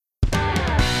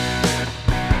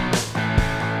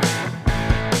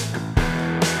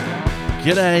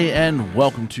G'day and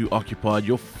welcome to Occupied,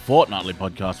 your fortnightly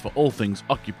podcast for all things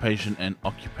occupation and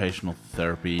occupational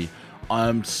therapy.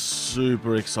 I'm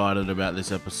super excited about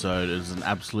this episode. It is an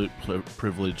absolute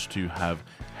privilege to have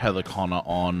Heather Connor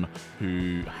on,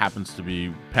 who happens to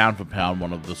be pound for pound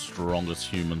one of the strongest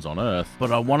humans on earth.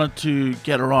 But I wanted to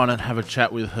get her on and have a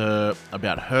chat with her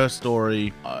about her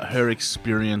story, her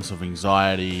experience of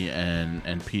anxiety and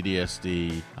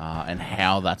PTSD, and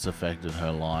how that's affected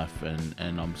her life.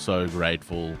 And I'm so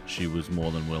grateful she was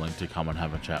more than willing to come and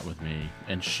have a chat with me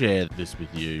and share this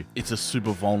with you. It's a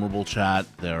super vulnerable chat.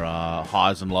 There are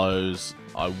highs and lows.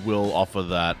 I will offer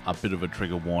that a bit of a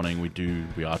trigger warning.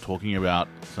 We are talking about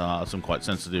some quite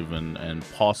sensitive and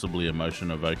possibly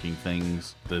emotion-evoking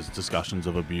things. There's discussions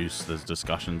of abuse, there's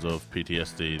discussions of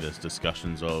PTSD, there's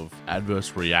discussions of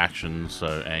adverse reactions,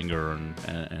 so anger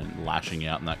and lashing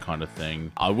out and that kind of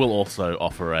thing. I will also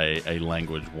offer a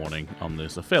language warning on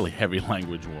this, a fairly heavy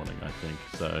language warning, I think.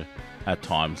 So at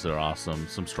times there are some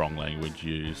strong language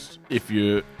used. If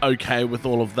you're okay with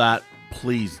all of that,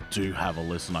 please do have a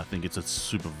listen. I think it's a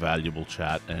super valuable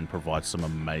chat and provides some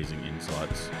amazing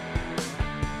insights.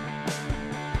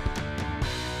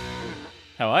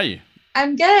 How are you?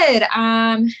 I'm good.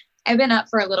 I've been up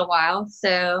for a little while,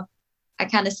 so I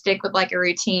kind of stick with like a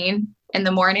routine in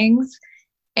the mornings,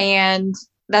 and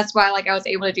that's why I was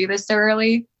able to do this so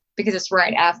early, because it's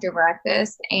right after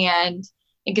breakfast and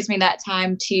it gives me that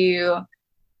time to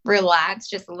relax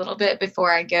just a little bit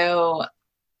before I go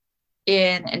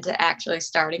into actually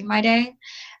starting my day.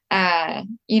 I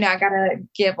gotta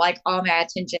give all my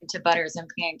attention to butters and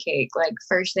pancake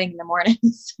first thing in the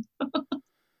mornings.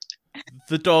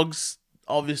 The dogs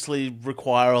obviously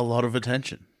require a lot of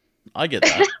attention. I get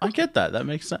that. That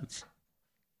makes sense.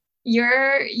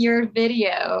 Your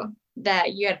video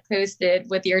that you had posted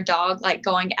with your dog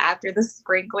going after the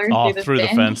sprinkler through the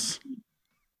fence.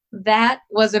 That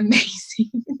was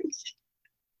amazing.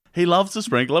 He loves the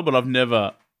sprinkler, but I've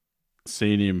never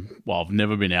seen him. Well, I've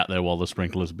never been out there while the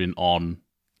sprinkler's been on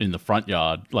in the front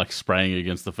yard, spraying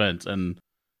against the fence, and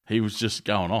he was just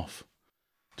going off,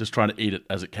 just trying to eat it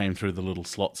as it came through the little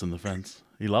slots in the fence.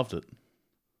 He loved it.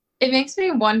 It makes me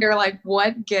wonder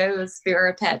what goes through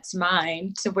a pet's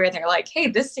mind to where they're like, hey,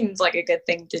 this seems like a good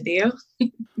thing to do.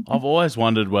 I've always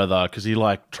wondered whether, because he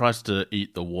tries to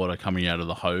eat the water coming out of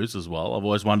the hose as well, I've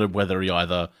always wondered whether he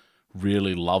either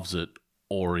really loves it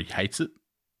or he hates it.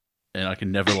 And I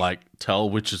can never tell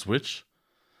which is which.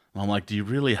 And I'm like, do you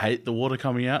really hate the water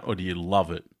coming out or do you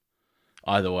love it?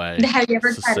 Either way. Have you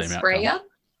ever tried to spray him?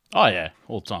 Oh yeah,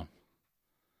 all the time.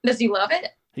 Does he love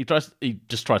it? He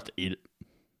just tries to eat it.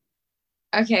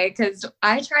 Okay, because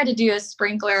I tried to do a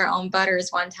sprinkler on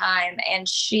Butters one time and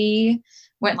she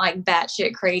went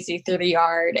batshit crazy through the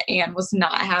yard and was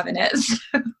not having it.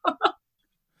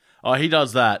 Oh, he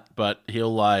does that, but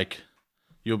he'll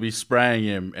you'll be spraying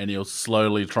him and he'll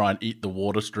slowly try and eat the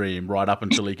water stream right up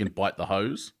until he can bite the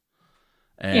hose.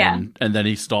 And then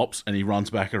he stops and he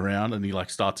runs back around and he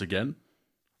starts again.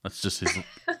 That's just his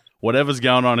whatever's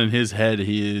going on in his head,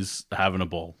 he is having a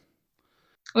ball.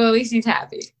 Well, at least he's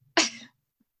happy.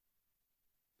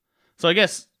 So I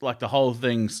guess the whole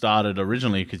thing started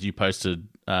originally because you posted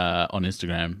on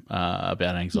Instagram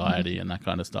about anxiety and that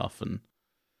kind of stuff, and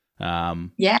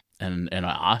yeah, and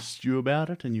I asked you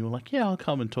about it, and you were like, "Yeah, I'll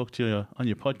come and talk to you on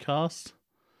your podcast."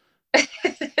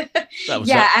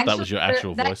 That was your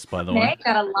actual voice, by the way.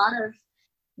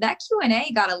 That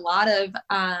Q&A got a lot of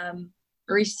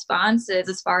responses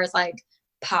as far as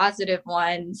positive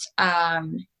ones.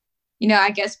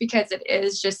 I guess because it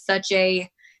is just such a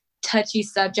touchy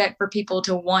subject for people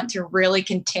to want to really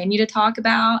continue to talk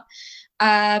about,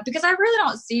 because I really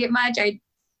don't see it much.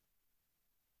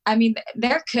 I mean,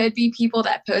 there could be people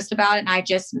that post about it and I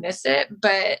just miss it,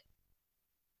 but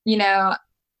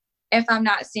if I'm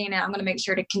not seeing it, I'm going to make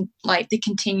sure to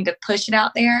continue to push it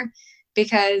out there,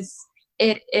 because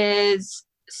it is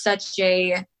such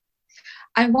I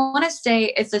want to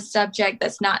say it's a subject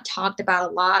that's not talked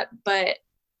about a lot, but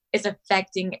it's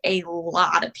affecting a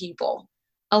lot of people.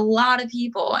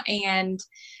 And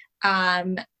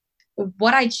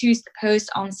what I choose to post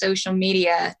on social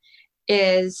media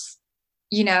is,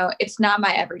 it's not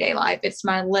my everyday life. It's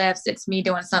my lifts. It's me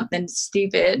doing something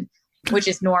stupid, which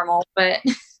is normal. But,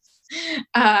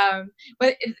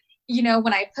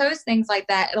 when I post things like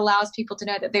that, it allows people to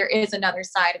know that there is another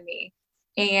side of me.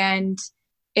 And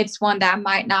it's one that I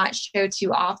might not show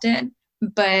too often,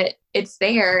 but it's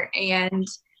there. And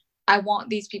I want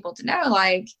these people to know,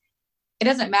 it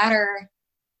doesn't matter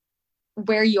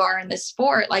where you are in the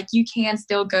sport. You can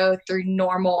still go through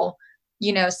normal,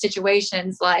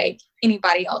 situations like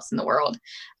anybody else in the world.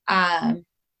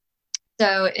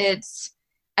 So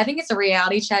I think it's a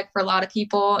reality check for a lot of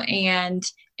people, and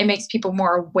it makes people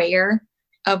more aware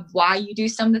of why you do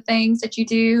some of the things that you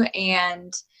do.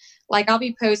 And like, I'll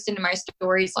be posting in my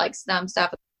stories, like some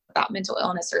stuff about mental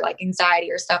illness or like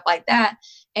anxiety or stuff like that.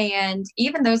 And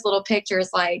even those little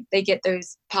pictures, like, they get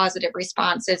those positive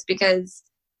responses because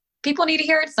people need to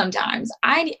hear it sometimes.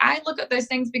 I look at those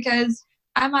things because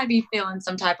I might be feeling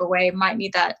some type of way, might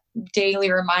need that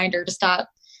daily reminder to stop,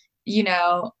 you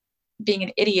know, being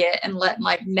an idiot and letting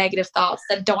like negative thoughts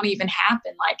that don't even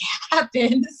happen, like,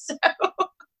 happen. So.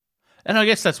 And I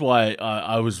guess that's why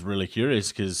I was really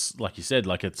curious, because like you said,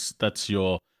 like that's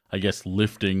your, I guess,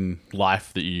 lifting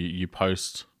life that you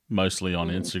post mostly on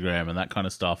Instagram and that kind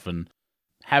of stuff, and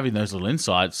having those little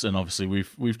insights. And obviously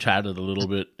we've chatted a little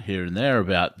bit here and there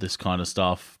about this kind of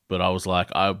stuff, but I was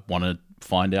like, I want to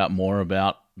find out more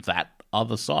about that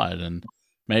other side, and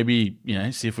maybe,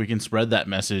 see if we can spread that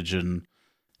message. And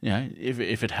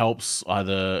if it helps,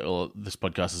 either, or this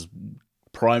podcast is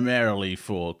primarily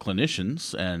for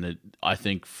clinicians, and I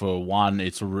think, for one,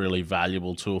 it's a really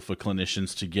valuable tool for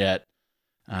clinicians to get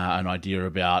an idea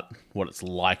about what it's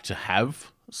like to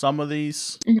have some of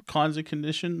these kinds of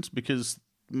conditions, because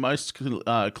most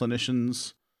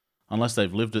clinicians, unless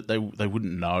they've lived it, they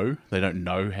wouldn't know. They don't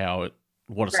know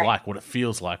what it's like, what it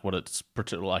feels like, what it's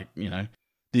like,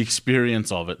 the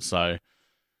experience of it. So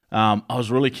I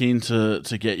was really keen to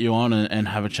get you on and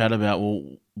have a chat about,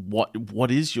 well,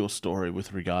 what is your story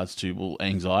with regards to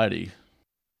anxiety?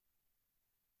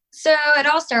 So it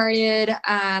all started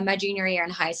my junior year in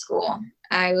high school.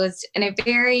 I was in a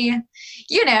very,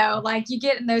 like, you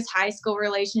get in those high school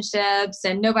relationships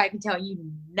and nobody can tell you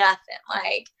nothing.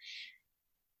 Like,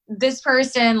 this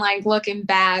person, like, looking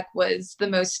back, was the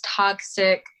most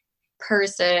toxic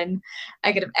person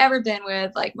I could have ever been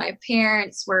with. Like, my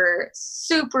parents were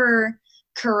super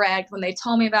correct when they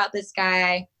told me about this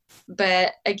guy.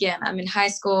 But again, I'm in high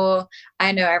school.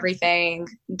 I know everything.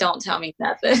 Don't tell me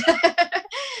nothing.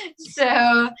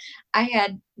 So I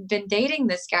had been dating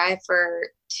this guy for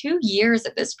 2 years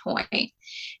at this point.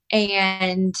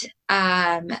 And,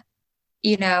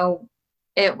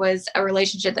 it was a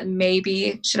relationship that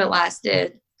maybe should have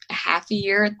lasted a half a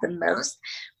year at the most.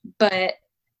 But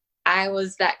I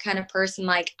was that kind of person,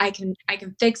 like, I can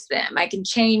fix them. I can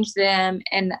change them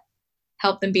and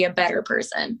help them be a better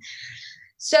person.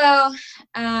 So,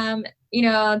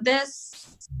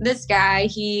 this guy,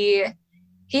 he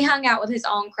hung out with his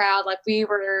own crowd. Like, we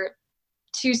were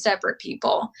two separate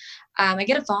people. I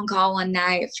get a phone call one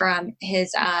night from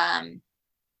his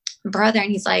brother,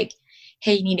 and he's like,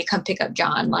 "Hey, you need to come pick up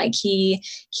John. Like, he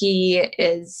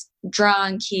is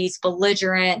drunk, he's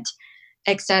belligerent,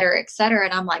 et cetera, et cetera."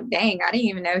 And I'm like, dang, I didn't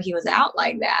even know he was out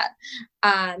like that.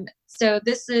 So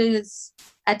this is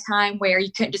a time where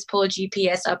you couldn't just pull a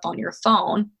GPS up on your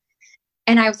phone.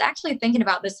 And I was actually thinking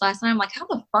about this last night. I'm like, how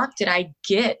the fuck did I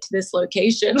get to this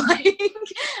location? Like,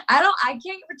 I can't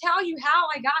even tell you how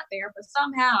I got there, but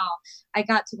somehow I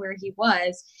got to where he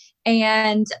was.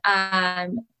 And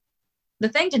the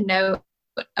thing to note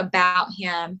about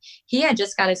him, he had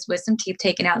just got his wisdom teeth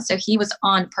taken out. So he was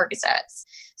on Percocets.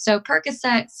 So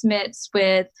Percocets mixed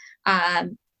with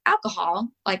alcohol,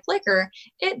 like liquor,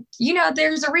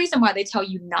 there's a reason why they tell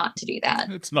you not to do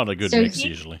that. It's not a good mix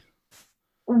usually.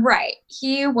 Right.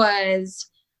 He was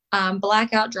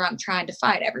blackout drunk trying to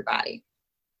fight everybody.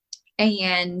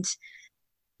 And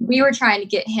we were trying to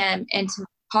get him into the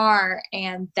car,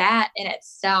 and that in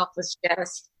itself was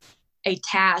just a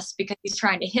task, because he's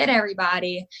trying to hit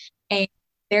everybody and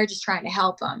they're just trying to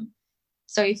help him.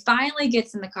 So he finally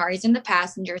gets in the car. He's in the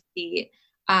passenger seat.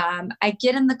 I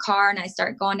get in the car and I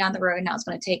start going down the road, and I was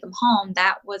going to take him home.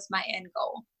 That was my end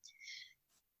goal.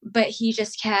 But he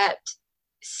just kept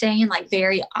saying, like,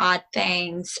 very odd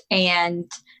things.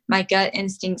 And my gut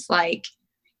instinct's like,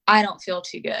 I don't feel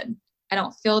too good. I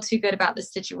don't feel too good about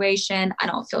this situation. I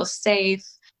don't feel safe.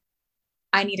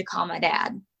 I need to call my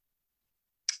dad.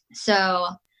 So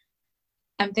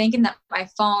I'm thinking that my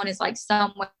phone is like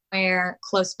somewhere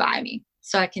close by me,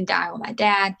 so I can dial my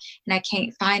dad, and I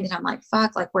can't find it. I'm like,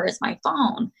 fuck, like, where's my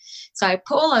phone? So I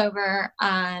pull over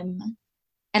and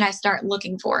I start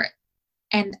looking for it,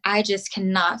 and I just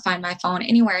cannot find my phone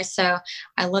anywhere. So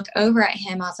I look over at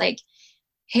him. I was like,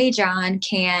 hey, John,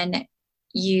 can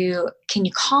you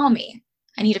call me?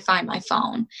 I need to find my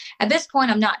phone. At this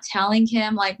point, I'm not telling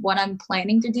him like what I'm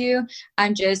planning to do.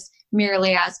 I'm just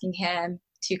merely asking him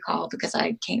to call because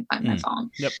I can't find my phone.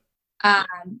 Yep.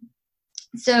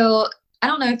 So I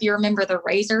don't know if you remember the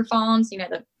Razor phones,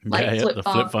 the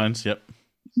flip phones. Yep.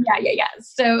 Yeah.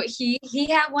 So he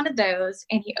had one of those,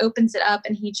 and he opens it up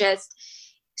and he just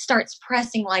starts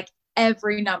pressing like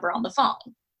every number on the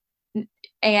phone.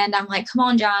 And I'm like, come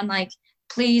on, John, like,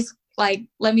 please, like,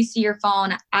 let me see your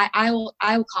phone. I will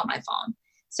call my phone.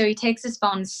 So he takes his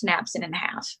phone and snaps it in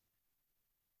half.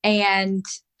 And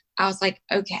I was like,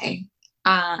 okay.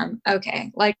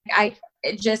 Okay. Like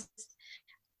it just,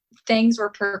 things were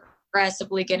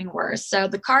progressively getting worse. So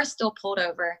the car still pulled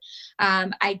over.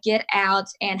 I get out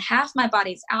and half my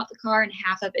body's out the car and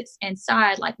half of it's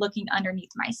inside, like looking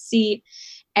underneath my seat,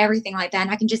 everything like that.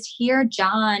 And I can just hear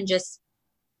John just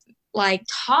like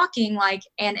talking, like,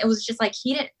 and it was just like,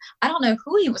 I don't know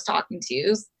who he was talking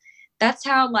to. That's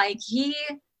how, like, he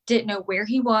didn't know where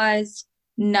he was,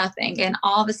 nothing. And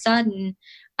all of a sudden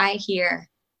I hear,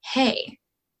 hey,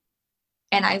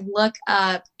 and I look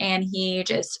up and he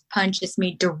just punches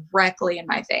me directly in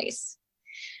my face,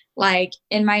 like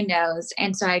in my nose.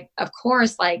 And so I, of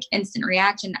course, like instant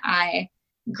reaction, I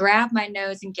grab my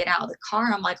nose and get out of the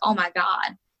car. I'm like, oh my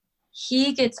God.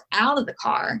 He gets out of the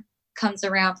car, comes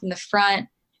around from the front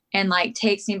and like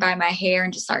takes me by my hair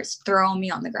and just starts throwing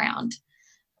me on the ground,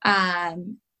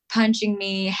 punching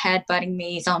me, headbutting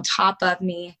me. He's on top of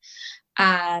me.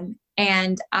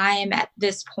 And I am at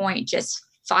this point just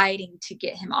fighting to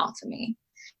get him off of me.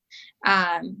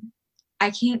 I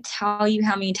can't tell you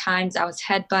how many times I was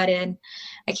headbutted.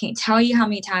 I can't tell you how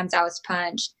many times I was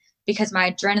punched because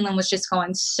my adrenaline was just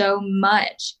going so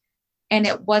much. And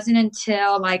it wasn't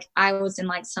until like I was in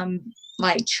like some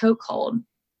like chokehold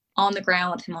on the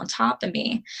ground with him on top of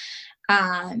me.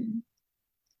 I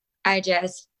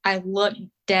looked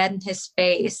dead in his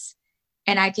face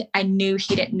and I knew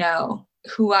he didn't know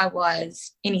who I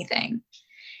was, anything.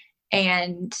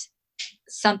 And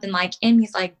something like in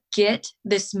me's like, get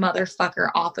this motherfucker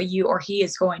off of you or he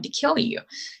is going to kill you.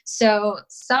 So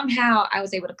somehow I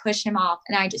was able to push him off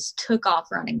and I just took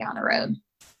off running down the road.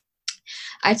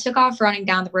 I took off running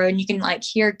down the road and you can like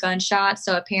hear gunshots.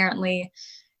 So apparently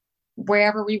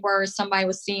wherever we were, somebody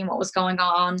was seeing what was going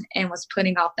on and was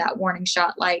putting off that warning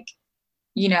shot. Like,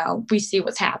 you know, we see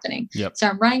what's happening. Yep. So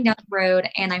I'm running down the road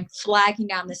and I'm flagging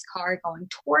down this car going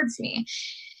towards me.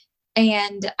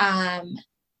 And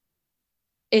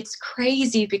it's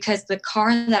crazy because the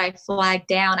car that I flagged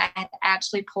down, I had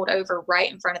actually pulled over right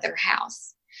in front of their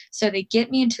house. So they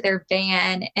get me into their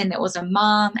van and it was a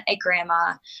mom, a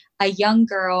grandma, a young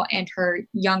girl, and her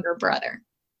younger brother.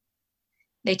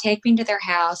 They take me to their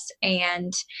house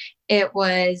and it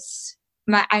was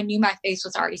I knew my face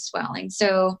was already swelling.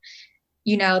 So,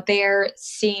 you know, they're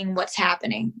seeing what's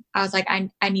happening. I was like,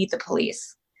 I need the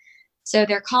police. So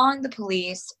they're calling the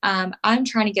police. I'm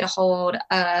trying to get a hold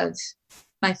of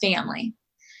my family.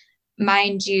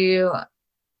 Mind you,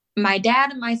 my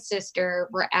dad and my sister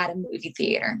were at a movie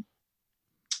theater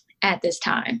at this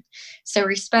time. So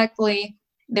respectfully,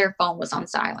 their phone was on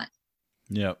silent.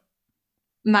 Yep.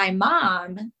 My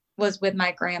mom was with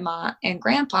my grandma and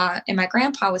grandpa, and my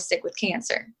grandpa was sick with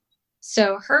cancer.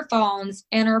 So her phone's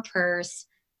in her purse,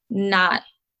 not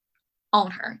on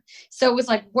her. So it was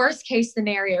like worst case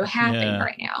scenario happening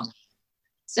right now.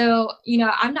 So, you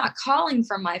know, I'm not calling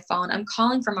from my phone. I'm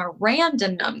calling from a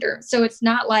random number. So it's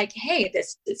not like, hey,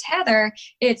 this is Heather.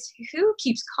 It's who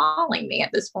keeps calling me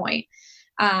at this point.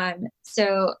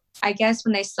 So I guess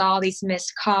when they saw these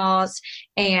missed calls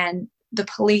and the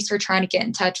police were trying to get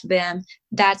in touch with them,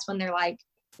 that's when they're like,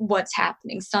 what's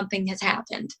happening? Something has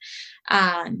happened.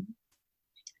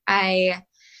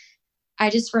 I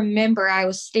just remember I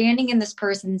was standing in this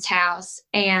person's house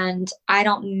and I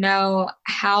don't know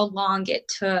how long it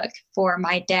took for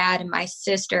my dad and my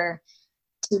sister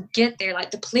to get there. Like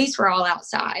the police were all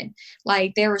outside.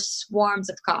 Like there were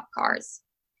swarms of cop cars.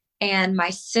 And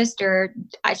my sister,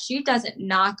 she doesn't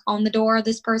knock on the door of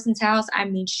this person's house. I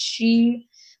mean, she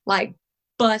like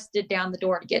busted down the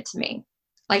door to get to me.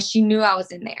 Like she knew I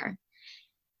was in there.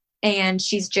 And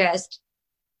she's just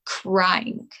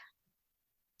crying.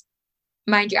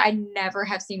 Mind you, I never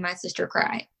have seen my sister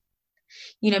cry.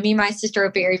 You know, me and my sister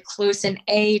are very close in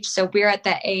age. So we're at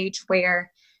that age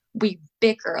where we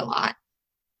bicker a lot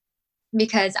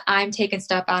because I'm taking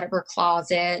stuff out of her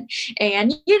closet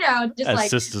and, you know, just as like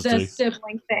sisters the do.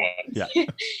 sibling thing. Yeah.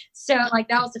 So like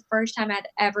that was the first time I'd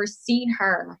ever seen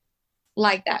her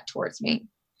like that towards me.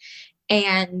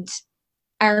 And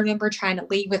I remember trying to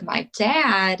leave with my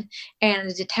dad and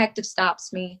the detective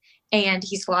stops me and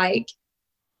he's like,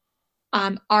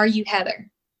 are you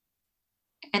Heather?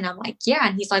 And I'm like, yeah.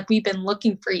 And he's like, we've been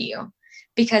looking for you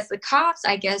because the cops,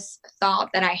 I guess, thought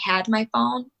that I had my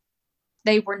phone.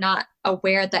 They were not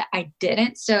aware that I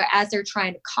didn't. So as they're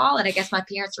trying to call it, I guess my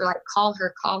parents were like, call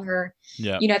her.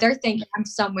 Yeah. You know, they're thinking I'm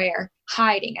somewhere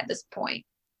hiding at this point.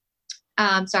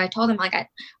 So I told them like,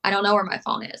 I don't know where my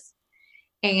phone is.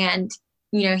 And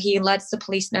he lets the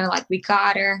police know like we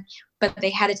got her, but they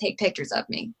had to take pictures of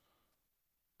me.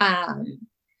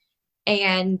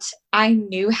 And I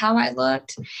knew how I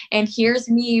looked. And here's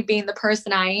me being the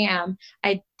person I am.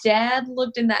 I dead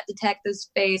looked in that detective's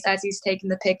face as he's taking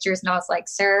the pictures, and I was like,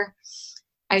 sir,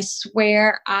 I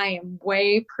swear I am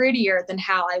way prettier than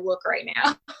how I look right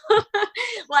now.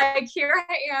 Like, here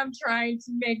I am trying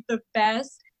to make the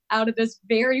best out of this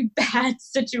very bad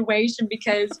situation,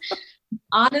 because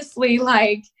honestly,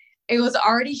 like, it was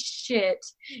already shit,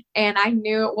 and I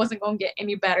knew it wasn't going to get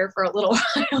any better for a little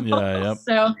while. Yeah, yep.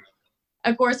 So,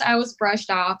 of course, I was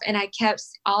brushed off, and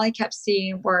all I kept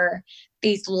seeing were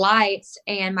these lights,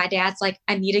 and my dad's like,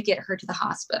 I need to get her to the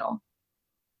hospital.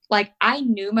 Like, I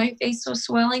knew my face was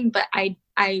swelling, but I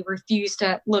refused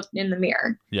to look in the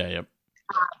mirror. Yeah, yep.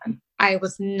 I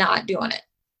was not doing it.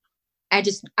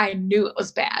 I knew it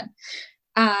was bad.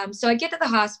 So I get to the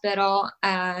hospital.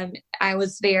 I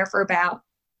was there for about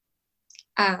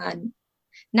 9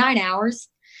 hours.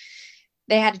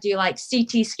 They had to do like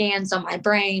CT scans on my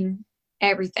brain,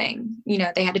 everything.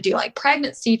 They had to do like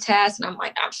pregnancy tests, and I'm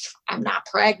like, I'm not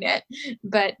pregnant,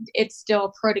 but it's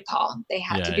still protocol. They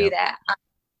had to do that.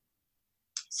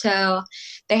 So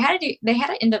they had to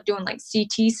end up doing like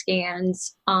CT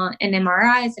scans and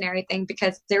MRIs and everything,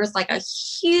 because there was like a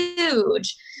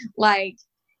huge like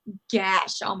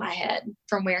gash on my head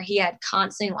from where he had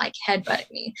constantly like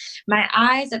headbutted me. My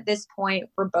eyes at this point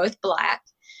were both black.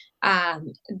 All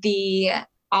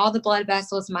the blood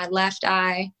vessels in my left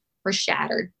eye were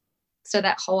shattered, so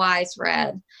that whole eye's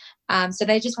red. So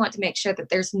they just want to make sure that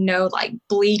there's no like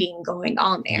bleeding going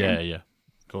on there. Yeah,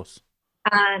 of course.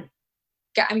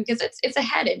 I mean, because it's a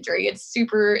head injury. It's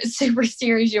super, super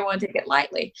serious. You don't want to take it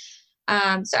lightly.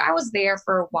 So I was there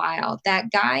for a while.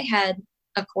 That guy had,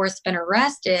 of course, been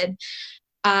arrested.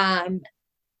 But,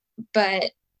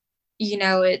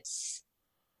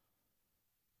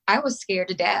 I was scared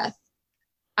to death.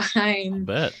 I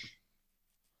bet.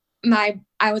 I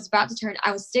was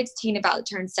 16, about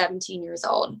to turn 17 years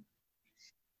old.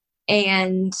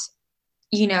 And,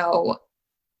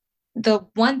 the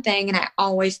one thing, and I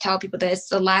always tell people this,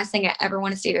 the last thing I ever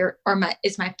want to see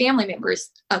is my family members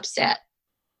upset.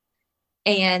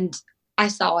 And I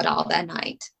saw it all that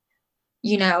night.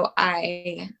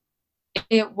 It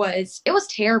was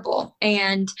terrible.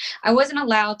 And I wasn't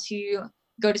allowed to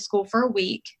go to school for a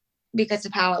week because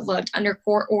of how it looked. Under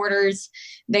court orders,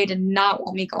 they did not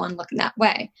want me going looking that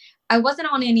way. I wasn't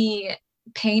on any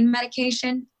pain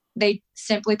medication. They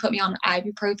simply put me on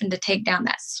ibuprofen to take down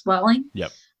that swelling.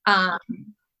 Yep.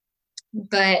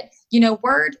 But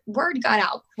word got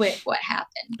out quick what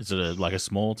happened. Is it like a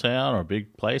small town or a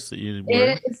big place that you were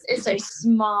in? It's a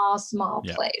small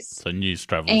place. So news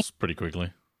travels pretty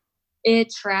quickly.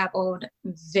 It traveled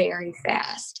very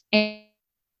fast.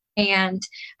 And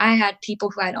I had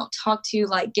people who I don't talk to,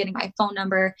 like, getting my phone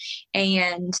number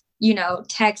and,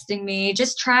 texting me,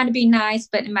 just trying to be nice.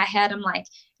 But in my head, I'm like,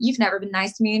 you've never been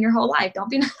nice to me in your whole life. Don't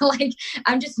be like,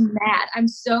 I'm just mad. I'm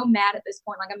so mad at this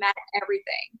point. Like, I'm mad at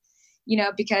everything,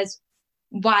 because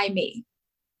why me?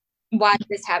 Why did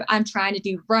this happen? I'm trying to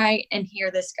do right, and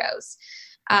here this goes.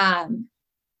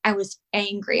 I was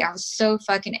angry. I was so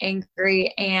fucking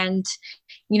angry. And,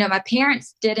 my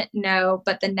parents didn't know,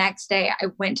 but the next day I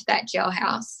went to that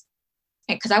jailhouse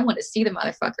because I wanted to see the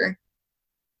motherfucker.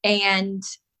 And,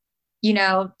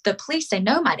 the police, they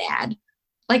know my dad.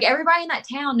 Like, everybody in that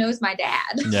town knows my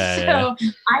dad. Yeah, so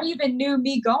I even knew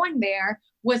me going there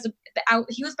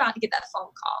he was about to get that phone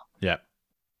call. Yeah.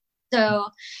 So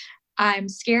I'm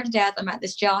scared to death. I'm at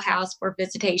this jailhouse for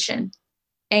visitation.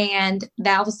 And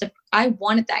I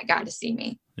wanted that guy to see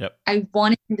me. Yep. I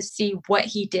wanted him to see what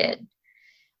he did.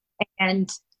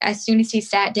 And as soon as he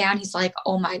sat down, he's like,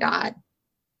 oh my God.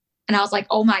 And I was like,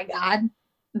 oh my God,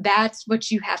 that's what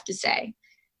you have to say.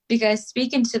 Because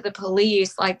speaking to the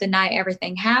police, like the night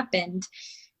everything happened,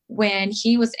 when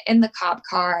he was in the cop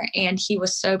car and he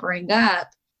was sobering up,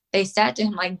 they said to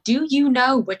him, like, do you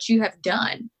know what you have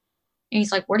done? And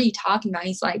he's like, what are you talking about?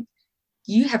 He's like,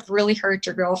 you have really hurt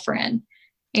your girlfriend.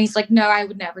 And he's like, no, I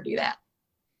would never do that.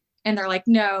 And they're like,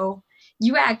 no,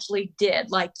 you actually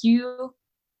did. Like, you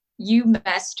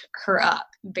messed her up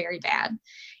very bad.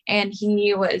 And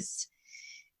he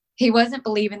wasn't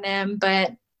believing them,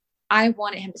 but I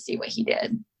wanted him to see what he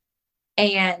did.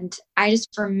 And I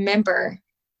just remember,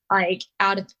 like,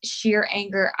 out of sheer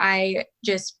anger, I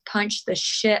just punched the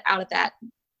shit out of that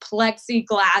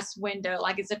plexiglass window,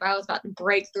 like as if I was about to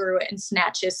break through it and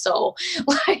snatch his soul.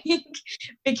 Like,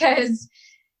 because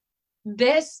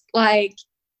this was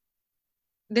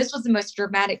the most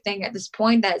dramatic thing at this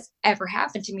point that's ever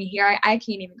happened to me here. I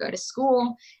can't even go to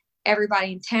school.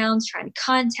 everybody in town's trying to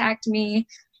contact me.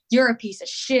 You're a piece of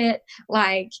shit.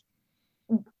 Like,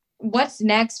 what's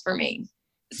next for me?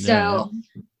 Yeah. So,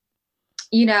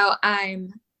 you know,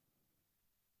 I'm,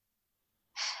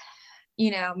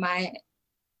 you know,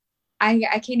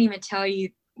 I can't even tell you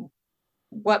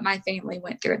what my family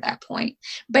went through at that point,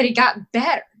 but it got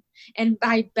better. And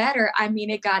by better, I mean,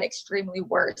 it got extremely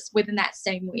worse within that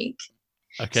same week.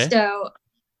 Okay. So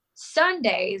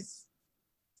Sundays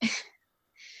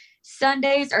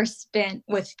are spent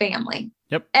with family.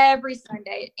 Yep. Every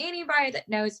Sunday. Anybody that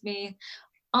knows me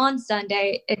on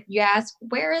Sunday, if you ask,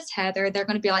 where is Heather? They're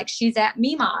going to be like, she's at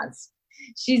Mima's.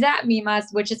 She's at Mima's,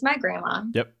 which is my grandma.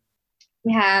 Yep.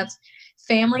 We have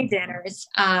family dinners.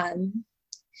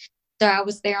 So I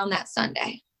was there on that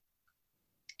Sunday.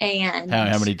 And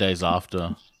how many days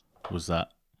after was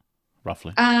that,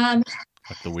 roughly? Like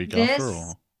the week after,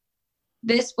 or?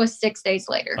 This was 6 days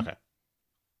later. Okay.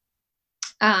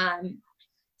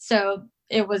 So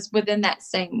it was within that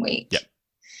same week. Yep.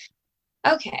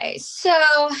 Okay,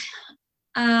 so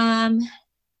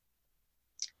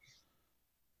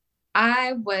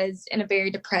I was in a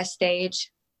very depressed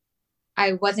stage.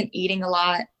 I wasn't eating a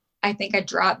lot. I think I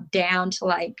dropped down to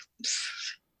like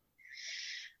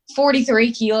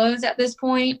 43 kilos at this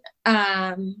point.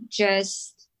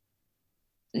 Just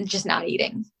not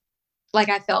eating. Like,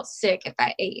 I felt sick if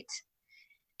I ate.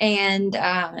 And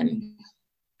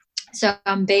so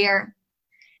I'm there.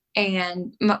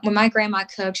 And when my grandma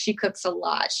cooks, she cooks a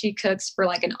lot. She cooks for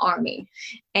like an army.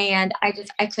 And I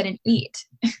couldn't eat.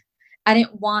 I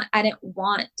didn't want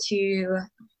to,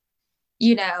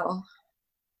 you know,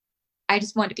 I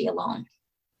just wanted to be alone.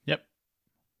 Yep.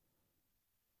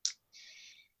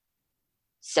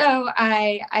 So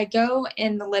I go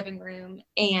in the living room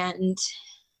and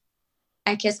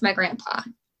I kiss my grandpa.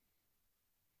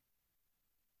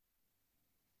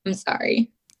 I'm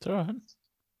sorry. It's all right.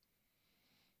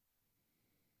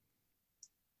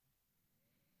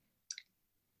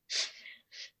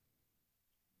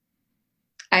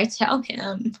 I tell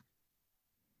him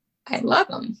I love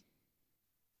him.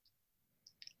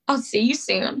 I'll see you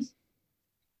soon.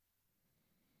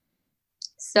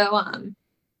 So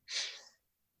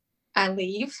I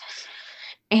leave,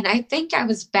 and I think I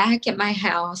was back at my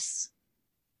house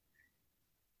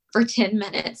for 10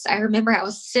 minutes. I remember I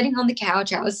was sitting on the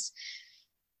couch. I was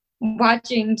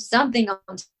watching something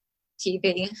on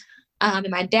TV, and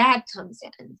my dad comes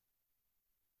in,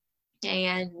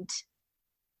 and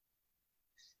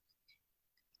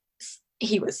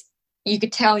you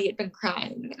could tell he had been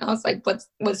crying. And I was like,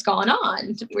 what's going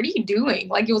on? What are you doing?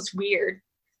 Like, it was weird.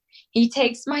 He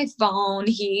takes my phone.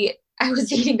 I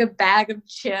was eating a bag of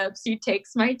chips. He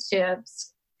takes my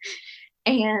chips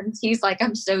and he's like,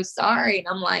 I'm so sorry. And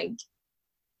I'm like,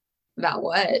 about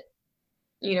what?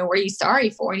 You know, what are you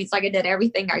sorry for? And he's like, I did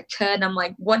everything I could. And I'm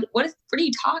like, what are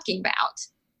you talking about?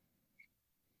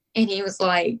 And he was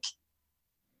like,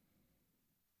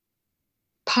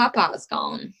 Papa's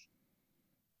gone,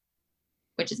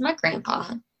 which is my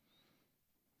grandpa.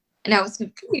 And I was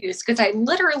confused because I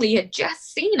literally had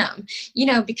just seen him, you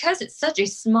know, because it's such a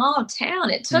small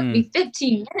town. It took me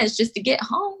 15 minutes just to get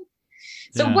home.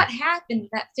 So what happened in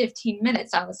that 15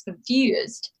 minutes? I was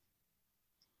confused.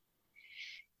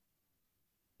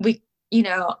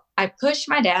 I push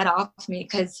my dad off me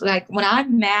because, like, when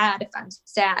I'm mad, if I'm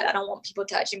sad, I don't want people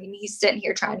touching me. And he's sitting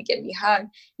here trying to give me a hug.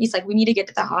 He's like, we need to get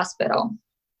to the hospital.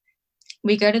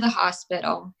 We go to the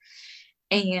hospital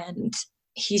and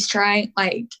he's trying,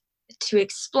 like, to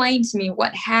explain to me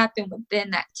what happened within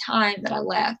that time that I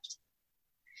left.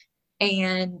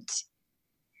 And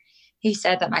he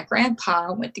said that my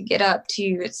grandpa went to get up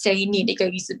to say he needed to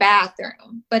go use the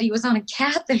bathroom, but he was on a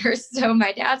catheter. So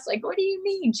my dad's like, what do you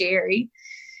mean, Jerry?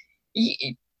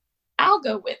 I'll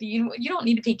go with you. You don't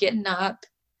need to be getting up.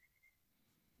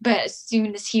 But as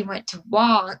soon as he went to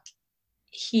walk,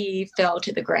 he fell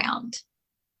to the ground.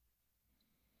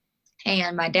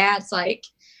 And my dad's like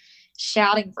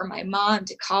shouting for my mom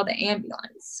to call the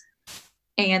ambulance.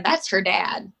 And that's her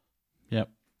dad. Yep.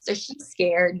 So she's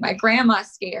scared. My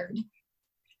grandma's scared.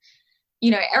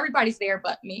 You know, everybody's there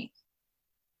but me.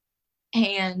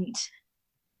 And,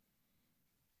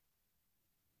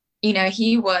 you know,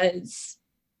 he was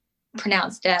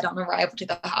pronounced dead on arrival to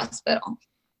the hospital.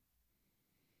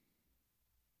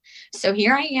 So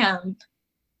here I am,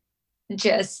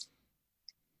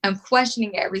 I'm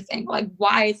questioning everything. Like,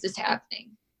 why is this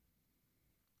happening?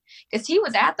 Because he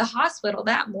was at the hospital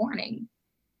that morning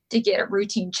to get a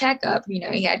routine checkup. You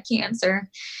know, he had cancer.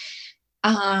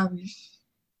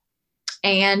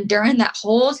 And during that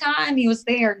whole time he was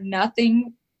there,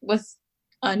 nothing was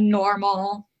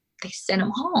normal. They sent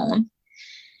him home.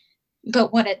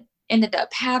 But what had ended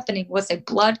up happening was a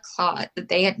blood clot that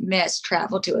they had missed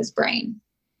traveled to his brain.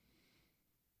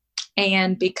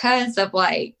 And because of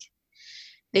like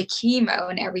the chemo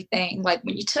and everything, like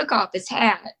when you took off his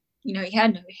hat, you know, he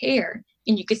had no hair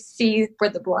and you could see where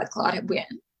the blood clot had went.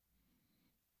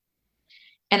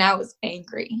 And I was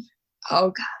angry.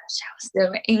 Oh gosh, I was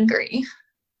so angry.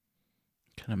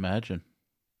 Can imagine.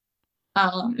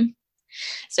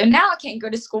 So now I can't go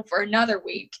to school for another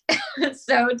week.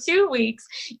 So 2 weeks,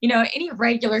 you know, any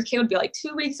regular kid would be like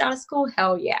 2 weeks out of school.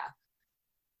 Hell yeah.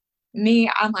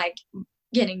 Me, I'm like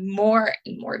getting more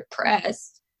and more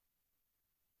depressed.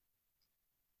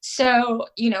 So,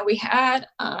 you know, we had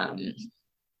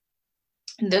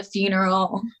the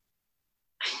funeral.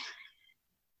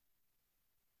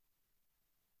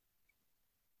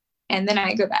 And then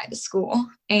I go back to school.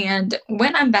 And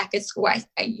when I'm back at school, I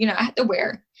have to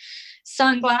wear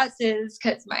sunglasses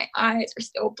because my eyes are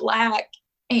still black.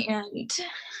 And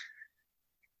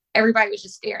everybody was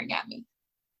just staring at me.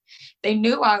 They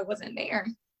knew I wasn't there.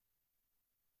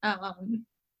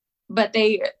 But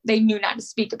they knew not to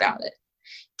speak about it.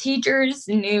 Teachers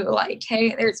knew, like,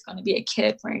 hey, there's going to be a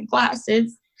kid wearing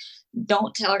glasses.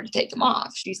 Don't tell her to take them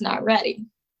off. She's not ready.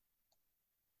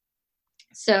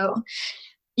 So,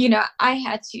 you know, I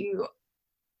had to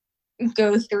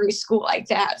go through school like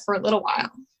that for a little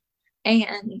while.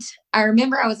 And I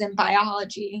remember I was in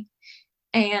biology,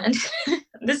 and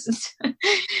this is,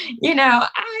 you know,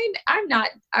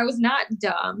 I was not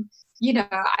dumb. You know,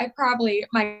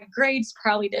 my grades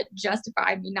probably didn't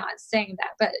justify me not saying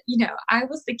that, but, you know, I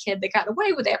was the kid that got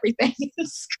away with everything in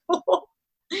school.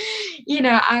 You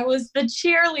know, I was the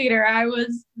cheerleader. I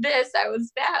was this, I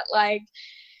was that. Like,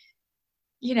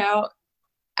 you know,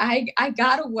 I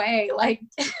got away. Like,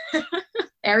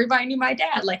 everybody knew my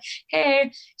dad. Like,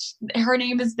 hey, her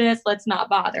name is this. Let's not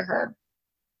bother her.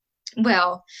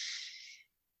 Well,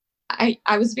 I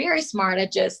was very smart. I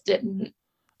just didn't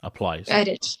apply. I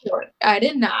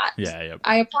did not. Yeah.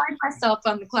 I applied myself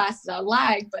on the classes I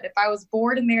liked, but if I was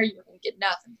bored in there, you wouldn't get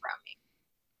nothing from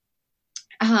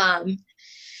me.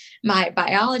 My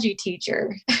biology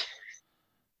teacher,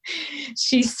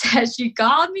 she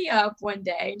called me up one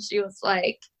day and she was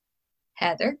like,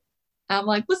 Heather. I'm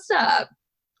like, what's up?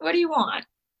 What do you want?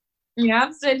 You know,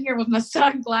 I'm sitting here with my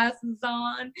sunglasses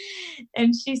on,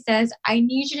 and she says, I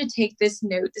need you to take this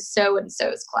note to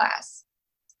so-and-so's class.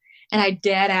 And I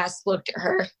dead ass looked at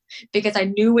her because I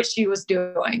knew what she was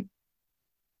doing.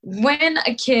 When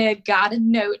a kid got a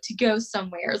note to go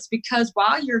somewhere, it's because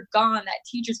while you're gone, that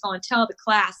teacher's going to tell the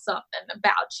class something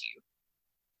about you.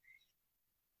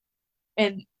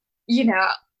 And, you know,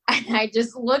 I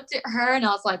just looked at her and I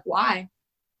was like, why?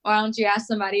 Why don't you ask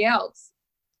somebody else?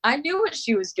 I knew what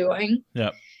she was doing.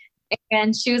 Yep.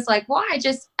 And she was like, well, I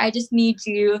just need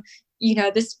you, you know,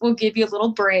 this will give you a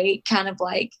little break, kind of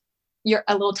like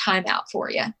a little timeout for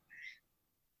you.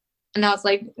 And I was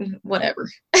like, whatever,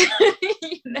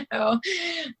 you know?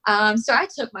 So I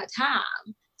took my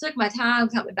time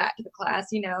coming back to the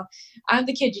class. You know, I'm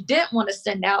the kid you didn't want to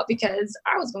send out because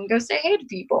I was going to go say hey to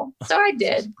people. So I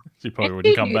did. She probably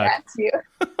wouldn't come back.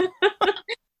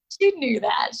 She knew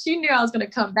that. She knew I was going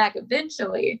to come back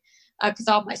eventually because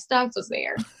all my stuff was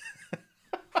there.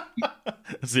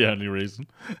 That's the only reason.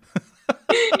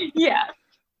 Yeah.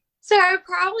 So I would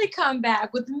probably come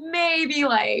back with maybe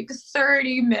like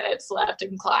 30 minutes left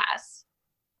in class.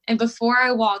 And before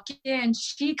I walk in,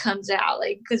 she comes out,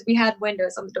 like, because we had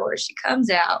windows on the door. She comes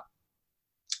out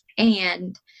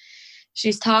and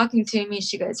she's talking to me.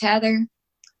 She goes, Heather.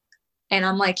 And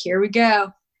I'm like, here we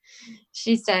go.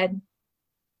 She said,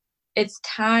 it's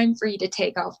time for you to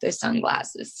take off those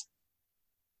sunglasses.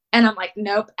 And I'm like,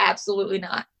 nope, absolutely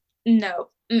not.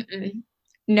 Nope.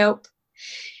 Nope.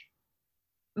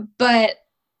 But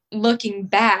looking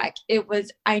back,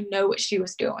 I know what she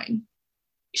was doing.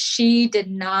 She did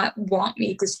not want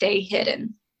me to stay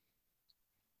hidden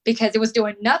because it was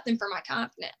doing nothing for my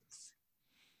confidence.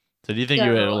 So do you think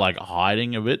you were like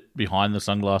hiding a bit behind the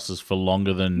sunglasses for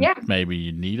longer than maybe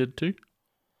you needed to?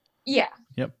 Yeah.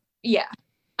 Yep. Yeah.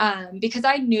 Because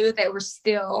I knew there were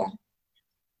still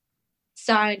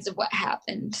signs of what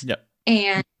happened. Yep.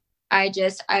 And I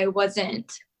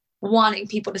wasn't wanting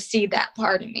people to see that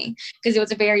part of me because it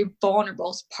was a very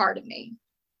vulnerable part of me.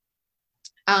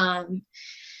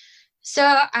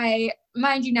 So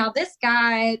mind you now, this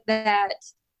guy that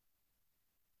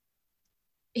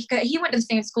he went to the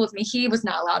same school as me, he was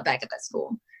not allowed back at that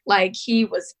school. Like, he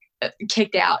was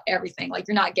kicked out, everything. Like,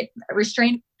 you're not getting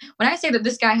restrained. when I say that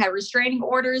this guy had restraining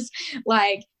orders,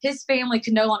 like his family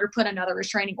could no longer put another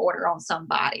restraining order on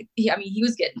somebody. I mean, he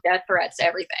was getting death threats,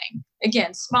 everything.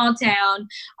 Again, small town,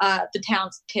 the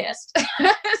town's pissed.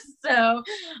 So,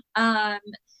 so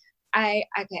I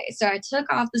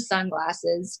took off the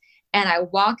sunglasses and I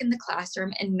walk in the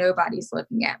classroom and nobody's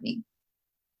looking at me.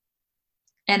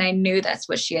 And I knew that's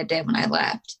what she had did when I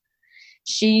left.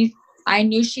 I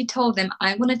knew she told them,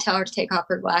 I'm going to tell her to take off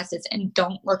her glasses and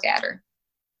don't look at her.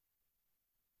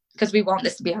 Because we want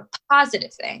this to be a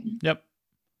positive thing. Yep.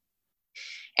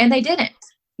 And they didn't.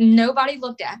 Nobody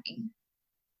looked at me.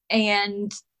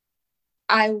 And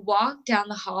I walked down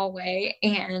the hallway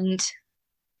and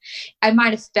I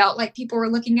might have felt like people were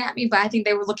looking at me, but I think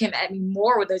they were looking at me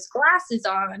more with those glasses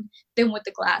on than with the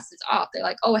glasses off. They're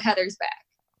like, oh, Heather's back.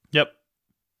 Yep.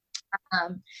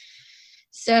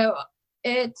 So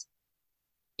it,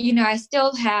 I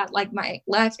still had like my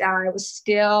left eye was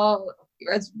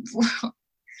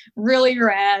really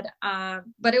red,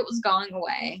 but it was going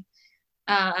away.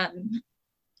 I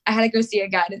had to go see a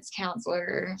guidance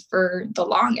counselor for the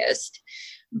longest,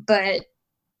 but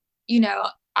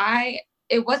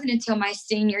it wasn't until my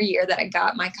senior year that I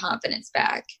got my confidence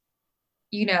back.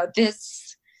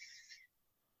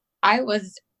 I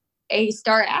was a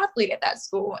star athlete at that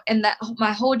school, and that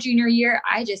my whole junior year,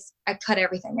 I cut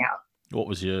everything out. What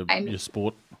was your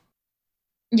sport?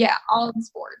 Yeah, all in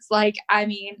sports. Like, I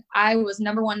mean, I was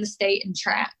number 1 in the state in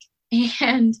track.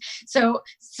 And so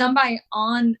somebody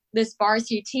on this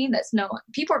varsity team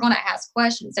people are going to ask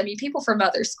questions. I mean, people from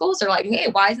other schools are like, hey,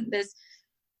 why isn't this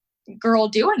girl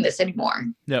doing this anymore?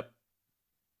 Yep.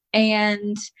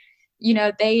 And,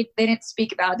 they didn't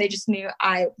speak about it. They just knew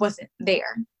I wasn't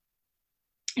there.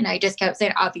 And I just kept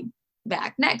saying, I'll be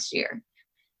back next year.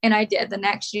 And I did. The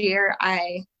next year,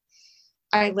 I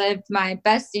lived my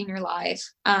best senior life.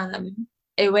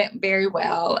 It went very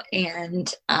well.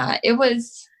 And it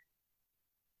was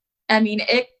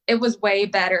way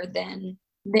better than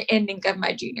the ending of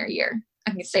my junior year.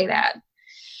 I can say that.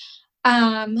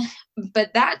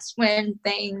 But that's when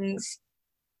things,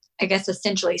 I guess,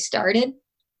 essentially started.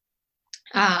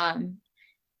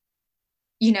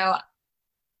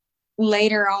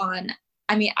 Later on,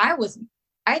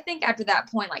 I think after that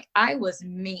point, like, I was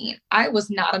mean. I was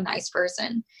not a nice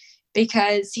person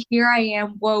because here I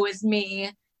am, woe is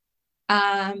me.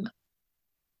 I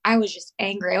was just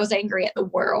angry. I was angry at the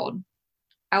world.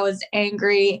 I was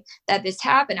angry that this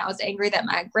happened. I was angry that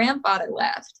my grandfather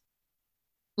left.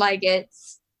 Like,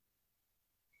 it's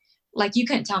like, you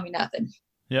couldn't tell me nothing.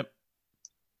 Yep.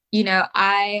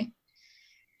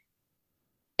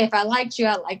 If I liked you,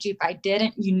 I liked you. If I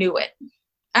didn't, you knew it.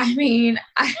 I mean,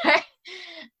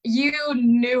 you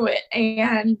knew it.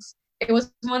 And it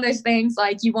was one of those things,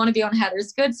 like, you want to be on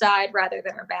Heather's good side rather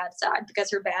than her bad side, because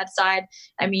her bad side,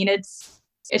 I mean, it's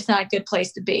not a good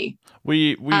place to be. Were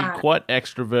you quite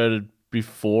extroverted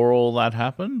before all that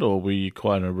happened, or were you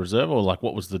quite a reserve, or like,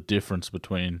 what was the difference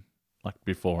between like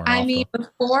before and after? I mean,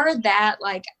 before that,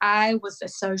 like, I was a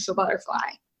social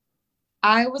butterfly.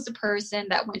 I was a person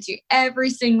that went to every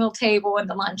single table in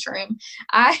the lunchroom.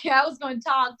 I was going to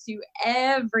talk to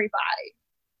everybody.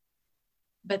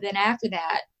 But then after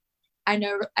that, I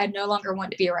no longer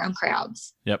wanted to be around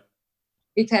crowds. Yep.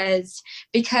 Because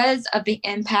of the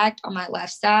impact on my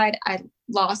left side, I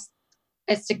lost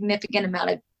a significant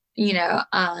amount of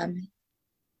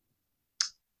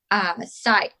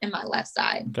sight in my left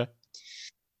side. Okay.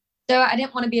 So I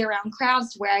didn't want to be around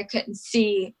crowds where I couldn't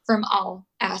see from all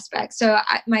aspects. So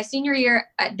my senior year,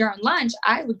 during lunch,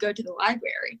 I would go to the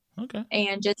library. Okay.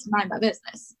 And just mind my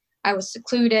business. I was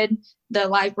secluded. The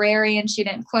librarian, she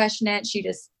didn't question it. She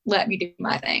just let me do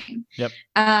my thing. Yep.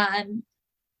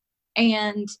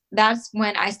 And that's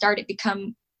when I started to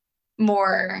become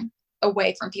more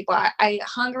away from people. I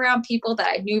hung around people that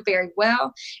I knew very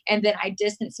well, and then I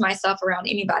distanced myself around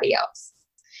anybody else.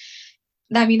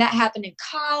 I mean, that happened in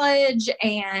college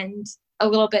and a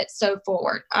little bit so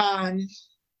forward.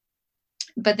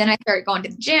 But then I started going to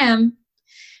the gym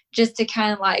just to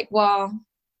kind of like, well,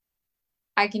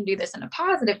 I can do this in a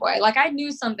positive way. Like, I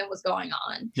knew something was going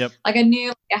on. Yep. Like, I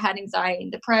knew I had anxiety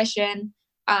and depression.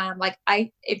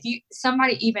 If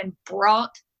somebody even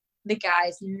brought the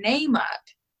guy's name up,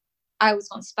 I was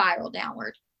going to spiral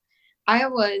downward. I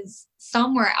was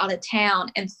somewhere out of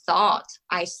town and thought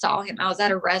I saw him. I was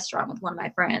at a restaurant with one of my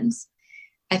friends.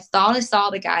 I thought I saw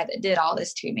the guy that did all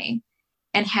this to me,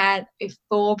 and had a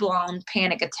full-blown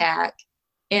panic attack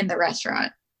in the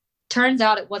restaurant. Turns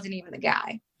out it wasn't even the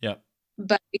guy. Yep.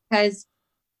 But because,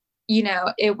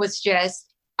 it was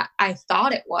just, I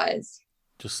thought it was.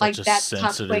 Just like a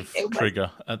sensitive trigger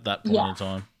at that point in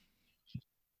time.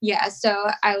 yeah, so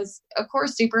I was, of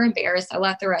course, super embarrassed. I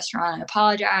left the restaurant. I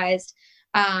apologized.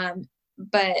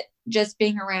 But just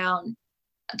being around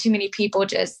too many people,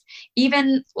 just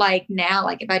even like now,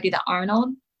 like if I do the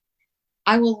Arnold,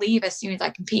 I will leave as soon as I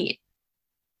compete.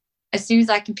 As soon as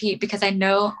I compete, because I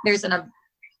know there's an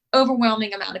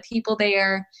overwhelming amount of people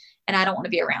there and I don't want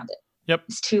to be around it. Yep.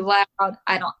 It's too loud.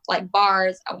 I don't like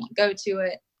bars. I won't go to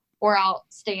it, or I'll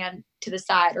stand to the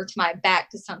side or to my back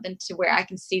to something to where I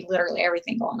can see literally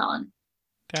everything going on.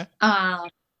 Okay.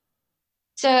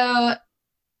 So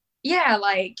yeah,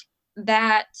 like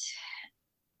that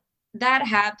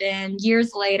happened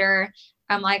years later.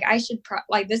 I'm like, I should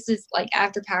like, this is like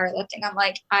after powerlifting. I'm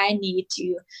like, I need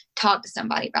to talk to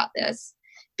somebody about this,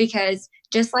 because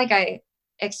just like I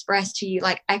expressed to you,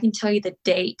 like I can tell you the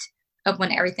date of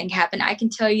when everything happened. I can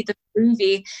tell you the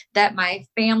movie that my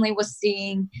family was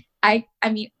seeing. I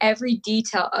mean, every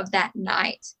detail of that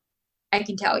night, I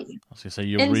can tell you. I was gonna say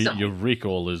your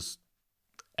recall is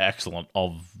excellent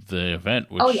of the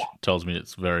event, which tells me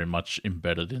it's very much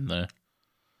embedded in there.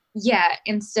 Yeah,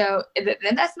 and so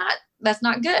then that's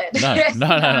not good.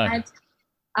 No.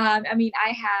 I mean, I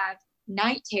have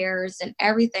night terrors and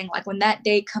everything. Like when that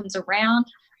day comes around,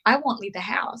 I won't leave the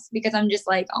house because I'm just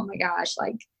like, oh my gosh,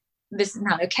 like this is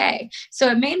not okay. So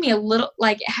it made me a little,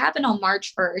 like, it happened on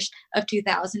March 1st of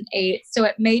 2008. So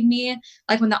it made me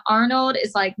like, when the Arnold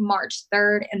is like March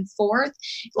 3rd and 4th,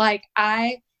 like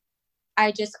I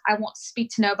won't speak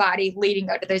to nobody leading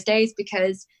up to those days,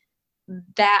 because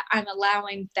that I'm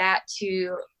allowing that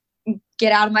to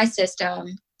get out of my system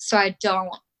so I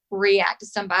don't react to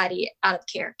somebody out of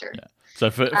character. Yeah. So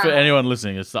for anyone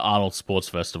listening, it's the Arnold Sports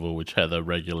Festival, which Heather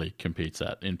regularly competes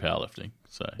at in powerlifting.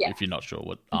 So if you're not sure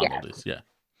what Arnold is,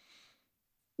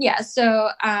 Yeah. So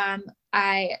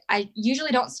I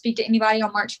usually don't speak to anybody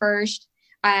on March 1st.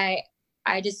 I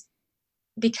just,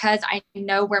 because I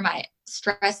know where my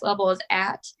stress level is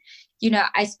at,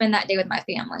 I spend that day with my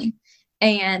family.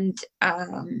 And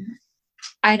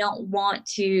I don't want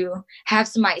to have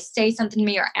somebody say something to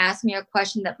me or ask me a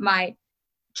question that might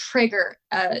trigger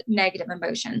a negative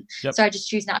emotion. Yep. So I just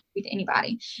choose not to speak to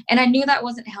anybody. And I knew that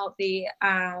wasn't healthy,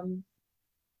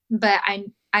 but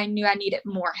I knew I needed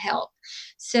more help.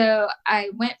 So I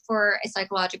went for a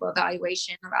psychological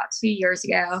evaluation about 2 years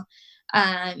ago.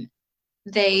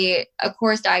 They, of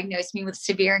course, diagnosed me with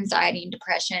severe anxiety and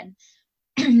depression,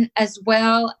 as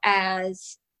well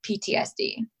as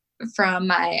PTSD from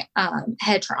my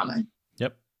head trauma.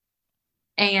 Yep.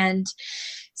 And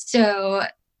so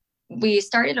we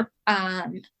started a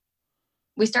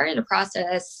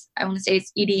process. I want to say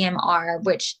it's EDMR,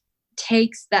 which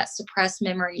takes that suppressed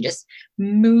memory, just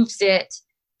moves it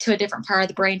to a different part of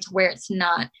the brain to where it's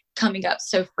not coming up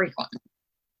so frequently.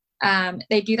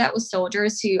 They do that with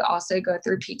soldiers who also go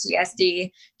through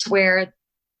PTSD, to where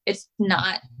it's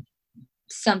not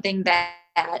something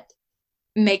that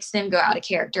makes them go out of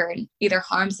character and either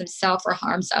harms themselves or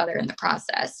harms other in the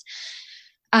process.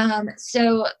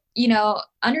 So,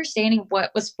 understanding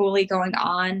what was fully going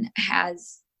on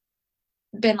has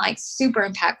been like super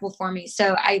impactful for me.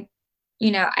 So I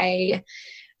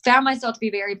found myself to be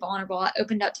very vulnerable. I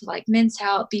opened up to like Men's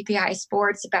Health, BPI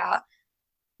Sports, about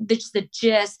the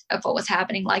gist of what was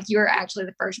happening. Like, you're actually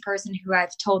the first person who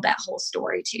I've told that whole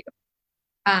story to.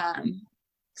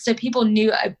 So people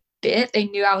knew a bit. They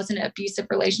knew I was in an abusive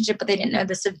relationship, but they didn't know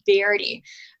the severity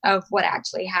of what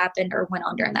actually happened or went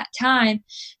on during that time.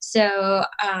 So,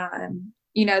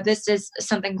 this is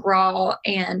something raw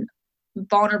and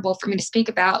vulnerable for me to speak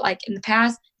about. Like in the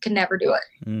past, could never do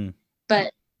it.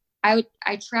 But I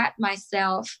trapped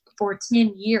myself for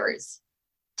 10 years.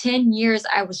 10 years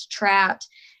I was trapped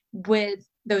with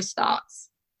those thoughts.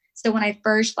 So when I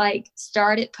first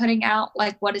started putting out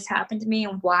like what has happened to me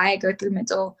and why I go through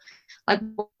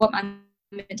what my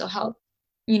mental health,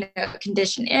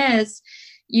 condition is,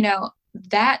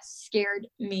 that scared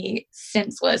me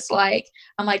senseless. Like,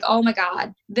 I'm like, oh my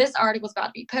God, this article's about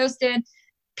to be posted.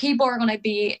 People are going to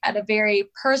be at a very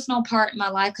personal part in my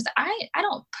life, because I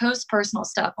don't post personal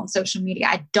stuff on social media.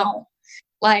 I don't.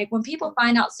 Like, when people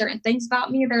find out certain things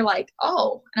about me, they're like,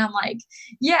 oh, and I'm like,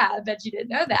 yeah, I bet you didn't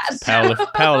know that.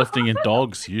 Powerlifting and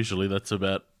dogs, usually that's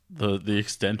about the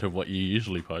extent of what you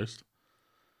usually post.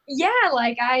 Yeah,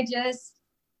 like I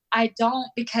don't,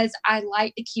 because I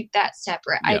like to keep that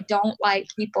separate. Yeah. I don't like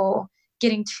people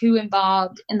getting too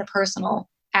involved in the personal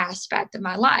aspect of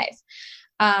my life.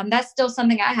 That's still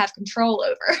something I have control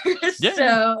over. Yeah.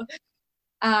 So,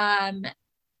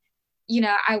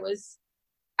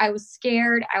 I was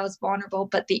scared, I was vulnerable,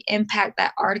 but the impact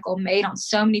that article made on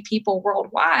so many people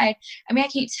worldwide, I mean, I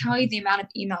can't tell you the amount of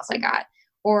emails I got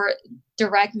or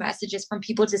direct messages from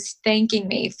people just thanking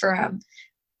me from,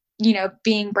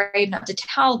 being brave enough to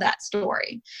tell that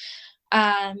story.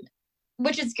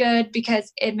 Which is good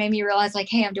because it made me realize like,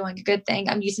 hey, I'm doing a good thing.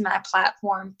 I'm using my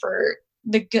platform for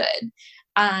the good.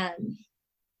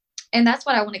 And that's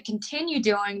what I want to continue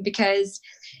doing because,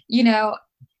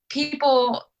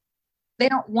 people, they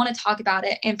don't want to talk about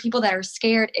it. And people that are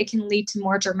scared, it can lead to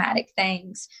more dramatic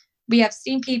things. We have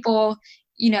seen people,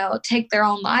 take their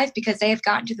own life because they have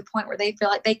gotten to the point where they feel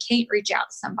like they can't reach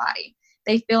out to somebody.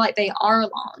 They feel like they are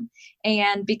alone.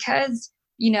 And because,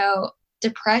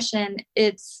 depression,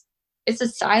 it's a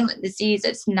silent disease.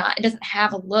 It doesn't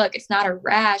have a look. It's not a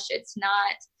rash. It's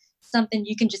not something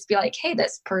you can just be like, hey,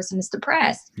 this person is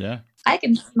depressed. Yeah. I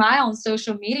can smile on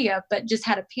social media, but just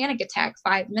had a panic attack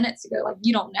 5 minutes ago. Like,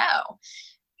 you don't know.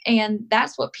 And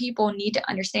that's what people need to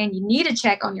understand. You need to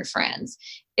check on your friends.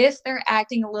 If they're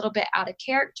acting a little bit out of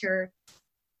character,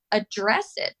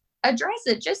 address it.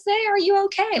 Just say, are you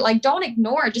okay? Like, don't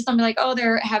ignore it. Just don't be like, oh,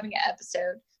 they're having an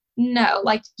episode. No,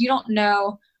 like, you don't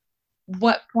know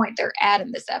what point they're at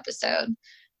in this episode.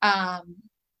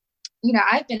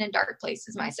 I've been in dark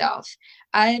places myself.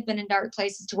 I've been in dark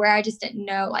places to where I just didn't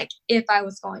know, like, if I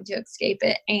was going to escape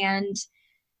it. And,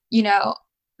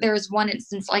 there was one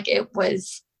instance, like,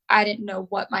 I didn't know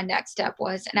what my next step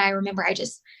was. And I remember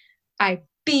I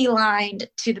beelined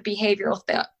to the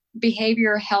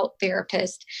behavioral health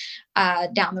therapist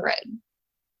down the road.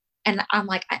 And I'm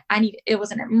like, it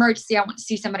was an emergency. I want to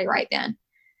see somebody right then.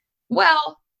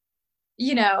 Well,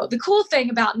 the cool thing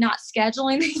about not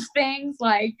scheduling these things,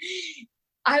 like,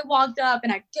 I walked up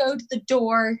and I go to the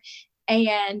door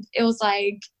and it was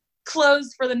like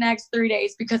closed for the next 3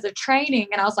 days because of training.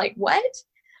 And I was like, what?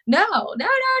 No.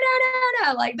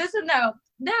 Like, this is no,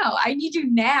 I need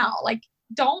you now. Like,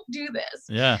 don't do this.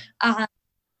 Yeah. Wow.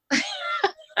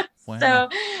 So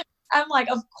I'm like,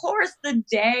 of course, the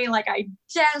day, like, I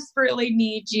desperately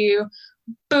need you.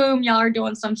 Boom, y'all are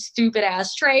doing some stupid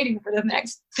ass trading for the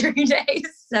next 3 days.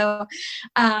 So,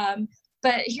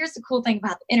 but here's the cool thing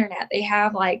about the internet. They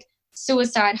have like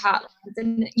suicide hotlines,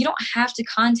 and you don't have to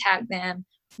contact them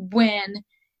when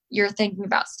you're thinking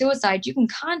about suicide. You can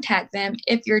contact them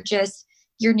if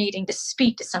you're needing to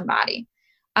speak to somebody.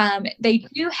 They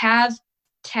do have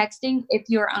texting if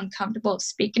you're uncomfortable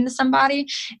speaking to somebody.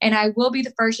 And I will be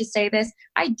the first to say this.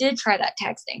 I did try that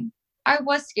texting. I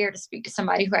was scared to speak to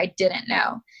somebody who I didn't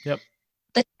know. Yep.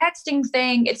 The texting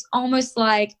thing, it's almost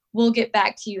like, we'll get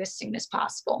back to you as soon as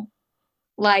possible.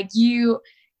 Like, you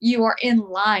are in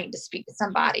line to speak to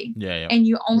somebody. Yeah. And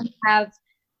you only have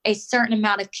a certain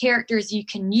amount of characters you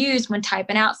can use when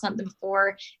typing out something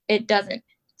before it doesn't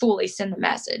fully send the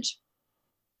message.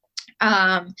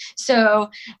 So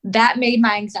that made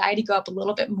my anxiety go up a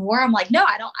little bit more. I'm like, no,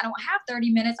 I don't have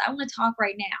 30 minutes. I want to talk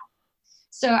right now.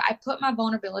 So I put my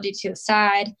vulnerability to the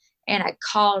side and I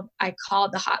called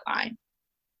the hotline,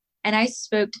 and I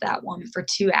spoke to that woman for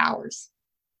 2 hours.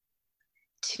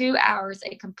 2 hours,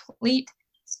 a complete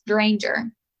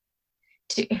stranger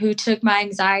who took my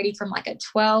anxiety from like a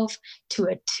 12 to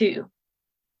a 2.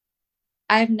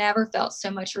 I've never felt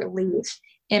so much relief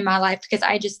in my life because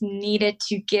I just needed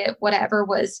to get whatever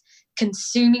was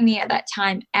consuming me at that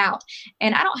time out.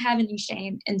 And I don't have any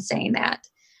shame in saying that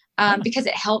because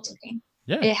it helped me.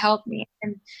 Yeah. It helped me.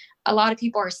 And a lot of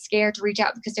people are scared to reach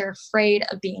out because they're afraid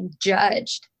of being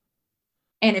judged.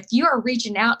 And if you are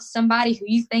reaching out to somebody who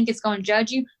you think is going to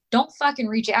judge you, don't fucking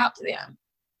reach out to them.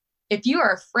 If you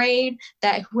are afraid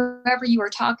that whoever you are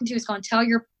talking to is going to tell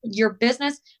your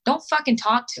business, don't fucking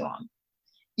talk to them.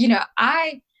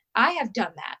 I have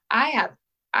done that. I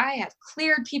have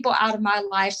cleared people out of my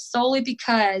life solely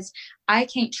because I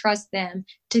can't trust them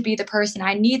to be the person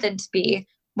I need them to be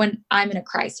when I'm in a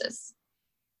crisis.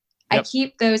 Yep. I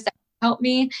keep those that help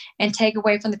me and take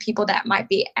away from the people that might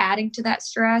be adding to that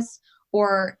stress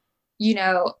or,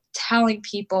 telling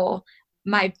people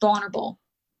my vulnerable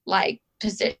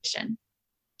position.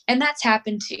 And that's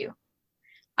happened too.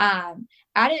 I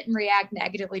didn't react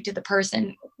negatively to the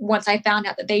person once I found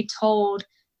out that they told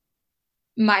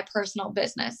my personal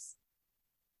business.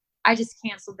 I just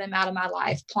canceled them out of my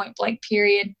life, point blank,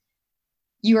 period.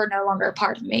 You are no longer a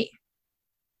part of me.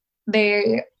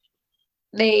 They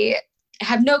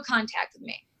have no contact with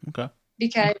me. Okay.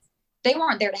 Because they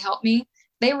weren't there to help me.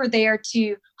 They were there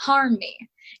to harm me.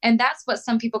 And that's what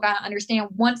some people got to understand.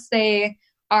 Once they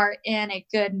are in a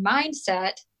good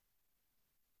mindset,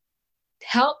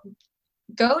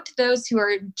 go to those who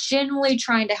are genuinely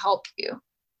trying to help you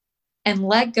and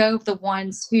let go of the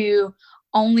ones who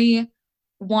only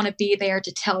want to be there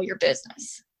to tell your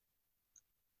business,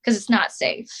 because it's not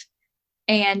safe.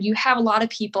 And you have a lot of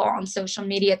people on social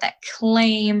media that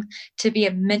claim to be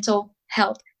a mental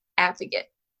health advocate,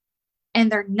 and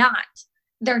they're not.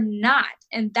 They're not.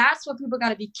 And that's what people got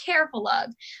to be careful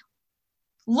of.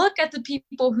 Look at the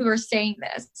people who are saying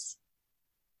this.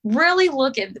 Really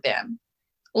look at them.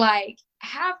 Like,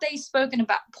 have they spoken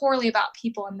poorly about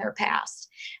people in their past?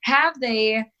 Have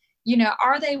they,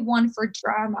 are they one for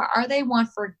drama? Are they one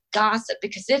for gossip?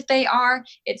 Because if they are,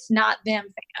 it's not them,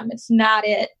 fam. It's not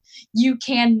it. You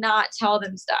cannot tell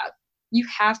them stuff. You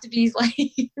have to be like,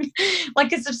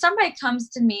 because if somebody comes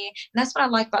to me, and that's what I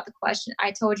like about the question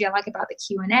I told you I like about the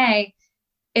Q&A,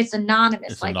 it's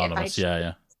anonymous. It's anonymous,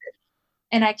 yeah.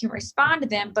 And I can respond to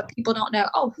them, but people don't know,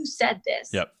 oh, who said this?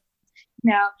 Yep.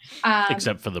 No.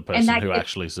 Except for the person who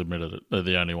actually submitted it. They're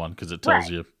the only one, because it tells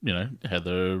you,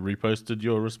 Heather reposted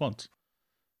your response.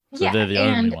 So they're the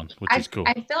only one, which is cool.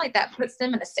 I feel like that puts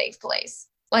them in a safe place.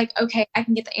 Like, okay, I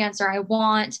can get the answer I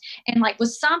want. And like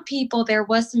with some people, there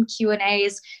was some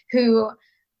Q&As who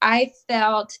I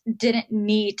felt didn't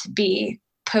need to be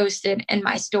posted in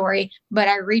my story, but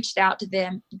I reached out to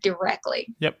them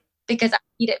directly. Yep. Because I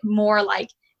needed more like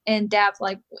in depth,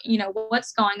 like,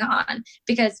 what's going on?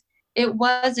 Because it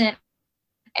wasn't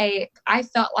I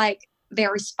felt like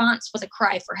their response was a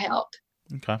cry for help.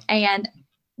 Okay. And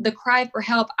the cry for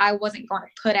help, I wasn't going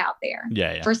to put out there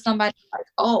for somebody like,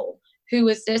 oh, who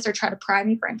is this? Or try to pry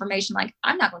me for information. Like,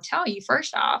 I'm not going to tell you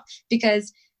first off,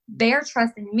 because they're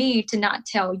trusting me to not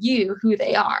tell you who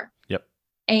they are. Yep.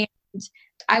 And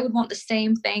I would want the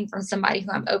same thing from somebody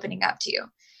who I'm opening up to.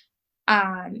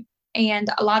 And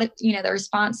a lot of, the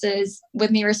responses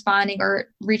with me responding or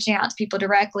reaching out to people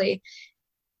directly,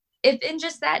 if in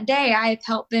just that day I have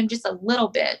helped them just a little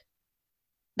bit,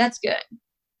 that's good.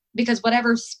 Because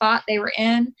whatever spot they were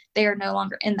in, they are no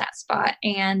longer in that spot.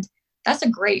 And that's a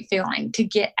great feeling to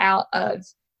get out of,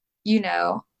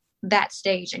 that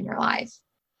stage in your life.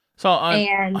 So I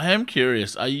am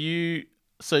curious,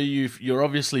 you're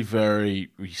obviously you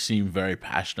seem very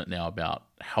passionate now about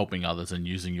helping others and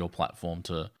using your platform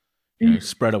to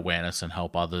spread awareness and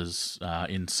help others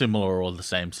in similar or the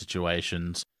same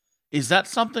situations. Is that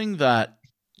something that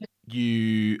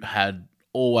you had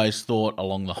always thought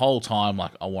along the whole time,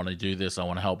 like, I want to do this, I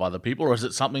want to help other people? Or is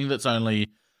it something that's only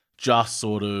just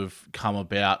sort of come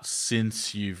about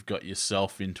since you've got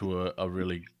yourself into a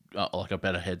really, like a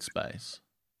better headspace?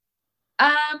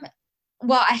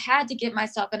 Well, I had to get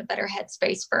myself in a better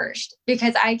headspace first,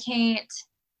 because I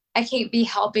can't be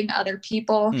helping other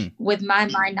people with my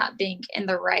mind not being in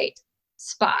the right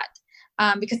spot.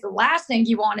 Because the last thing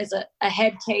you want is a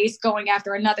head case going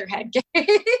after another head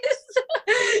case.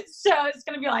 So it's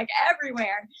going to be like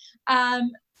everywhere.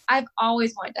 I've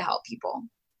always wanted to help people.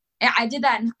 And I did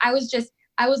that. And I was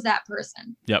that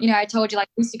person. Yep. I told you, like,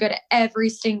 I used to go to every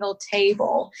single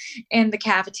table in the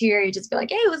cafeteria, just be like,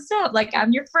 hey, what's up? Like,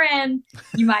 I'm your friend.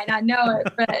 You might not know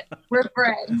it, but we're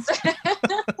friends.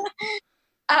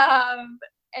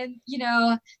 And,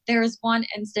 there was one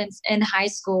instance in high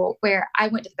school where I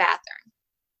went to the bathroom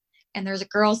and there's a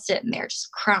girl sitting there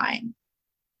just crying.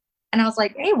 And I was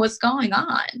like, hey, what's going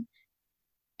on?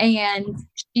 And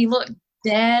she looked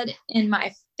dead in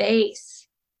my face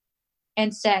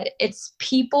and said, it's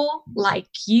people like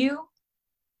you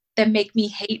that make me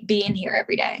hate being here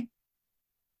every day.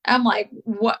 I'm like,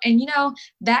 what? And,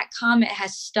 that comment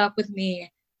has stuck with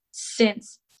me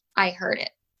since I heard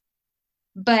it.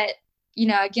 But,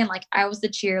 again, like, I was the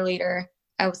cheerleader,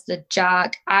 I was the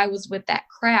jock, I was with that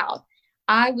crowd.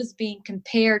 I was being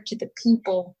compared to the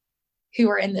people who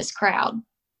are in this crowd.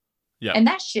 Yeah. And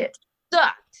that shit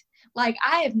sucked. Like,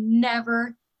 I have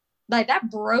never, like, that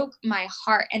broke my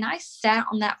heart. And I sat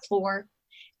on that floor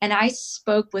and I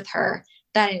spoke with her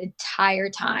that entire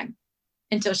time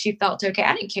until she felt okay.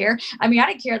 I didn't care. I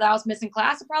didn't care that I was missing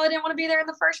class. I probably didn't want to be there in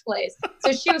the first place.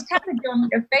 So she was kind of doing me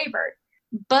a favor.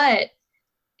 But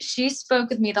she spoke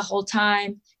with me the whole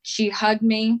time. She hugged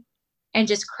me and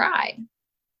just cried.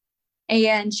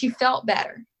 And she felt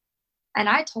better. And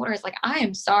I told her, it's like, I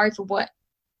am sorry for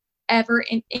whatever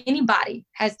anybody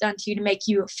has done to you to make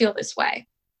you feel this way.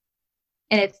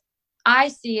 And if I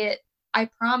see it, I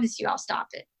promise you I'll stop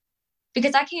it.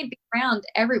 Because I can't be around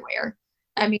everywhere.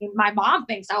 My mom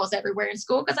thinks I was everywhere in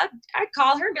school, because I'd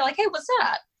call her and be like, hey, what's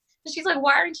up? And she's like,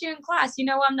 why aren't you in class?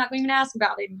 I'm not going to even ask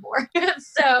about it anymore.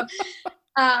 So,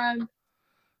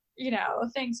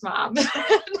 thanks, Mom.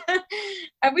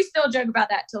 And we still joke about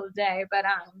that till today. But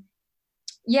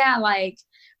yeah, like,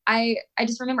 I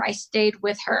just remember I stayed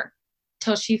with her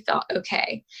till she felt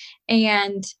okay.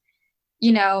 And,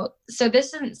 so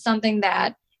this isn't something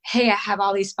that, hey, I have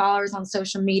all these followers on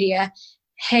social media.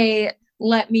 Hey,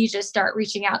 let me just start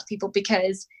reaching out to people,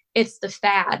 because it's the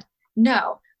fad.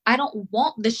 No, I don't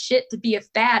want the shit to be a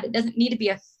fad. It doesn't need to be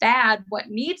a fad. What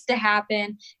needs to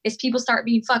happen is people start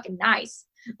being fucking nice.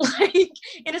 Like,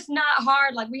 and it's not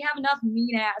hard. Like, we have enough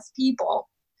mean ass people.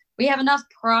 We have enough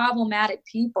problematic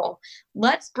people.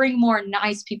 Let's bring more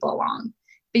nice people along,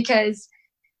 because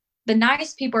the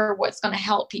nice people are what's going to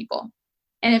help people.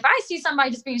 And if I see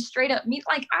somebody just being straight up mean,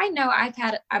 like, I know I've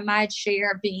had my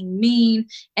share of being mean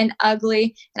and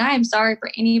ugly, and I am sorry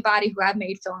for anybody who I've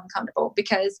made feel uncomfortable,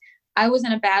 because I was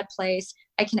in a bad place.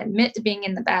 I can admit to being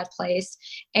in the bad place.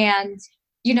 And,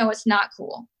 it's not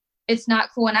cool. It's not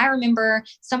cool. And I remember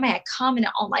somebody had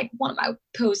commented on like one of my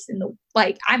posts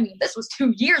this was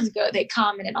 2 years ago. They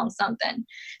commented on something.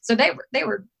 So they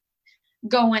were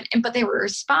going, but they were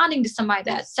responding to somebody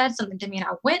that said something to me, and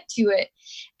I went to it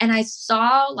and I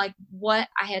saw like what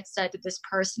I had said to this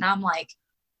person. I'm like,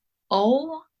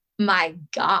 oh my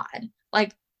God,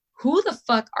 like, who the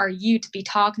fuck are you to be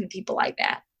talking to people like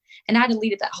that? And I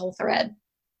deleted that whole thread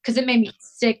because it made me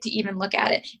sick to even look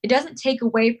at it. It doesn't take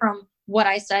away from what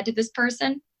I said to this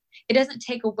person. It doesn't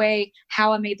take away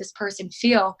how I made this person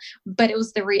feel, but it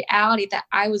was the reality that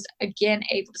I was again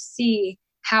able to see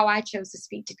how I chose to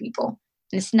speak to people.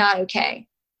 And it's not okay.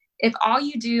 If all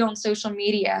you do on social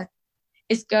media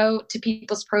is go to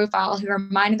people's profile who are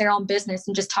minding their own business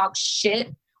and just talk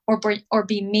shit or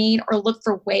be mean or look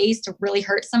for ways to really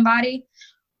hurt somebody,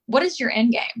 what is your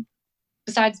end game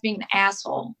besides being an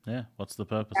asshole? Yeah. What's the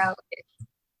purpose?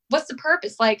 What's the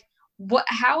purpose? Like,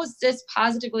 how is this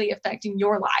positively affecting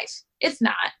your life? It's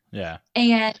not. Yeah.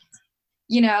 And,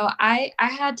 I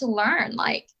had to learn,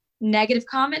 like, negative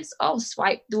comments,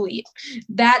 swipe, delete.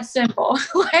 That simple.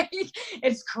 Like,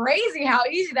 it's crazy how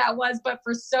easy that was. But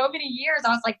for so many years, I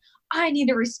was like, I need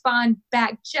to respond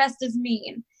back just as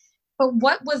mean. But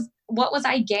what was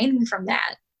I gaining from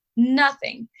that?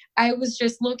 Nothing. I was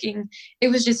just looking, it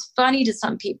was just funny to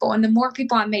some people. And the more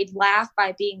people I made laugh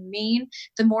by being mean,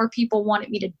 the more people wanted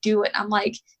me to do it. I'm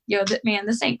like, man,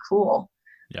 this ain't cool.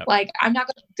 Yep. Like, I'm not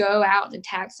going to go out and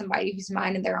attack somebody who's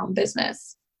minding their own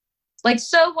business. Like,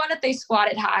 so what if they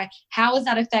squatted high? How is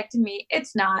that affecting me?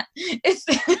 It's not.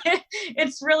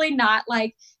 It's really not.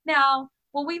 Like, now,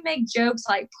 will we make jokes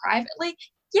like privately?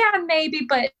 Yeah, maybe,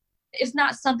 but it's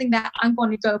not something that I'm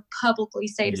going to go publicly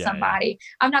say to somebody. Yeah.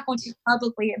 I'm not going to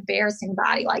publicly embarrass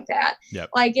anybody like that. Yep.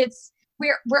 Like,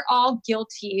 we're all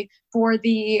guilty for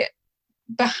the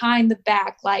behind the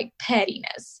back, like,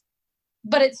 pettiness.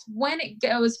 But it's when it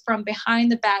goes from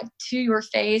behind the back to your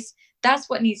face, that's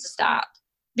what needs to stop.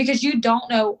 Because you don't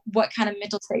know what kind of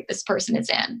mental state this person is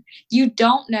in. You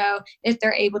don't know if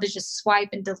they're able to just swipe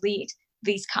and delete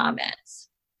these comments.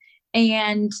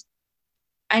 And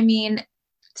I mean,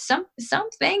 some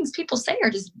things people say are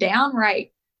just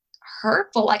downright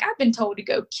hurtful. Like, I've been told to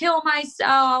go kill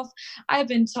myself. I've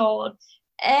been told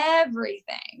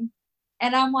everything.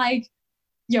 And I'm like,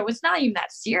 it's not even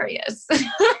that serious.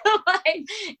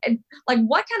 like,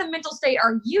 what kind of mental state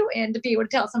are you in to be able to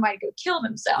tell somebody to go kill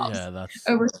themselves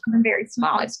over something very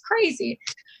small? It's crazy.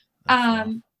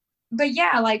 But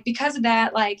yeah, like, because of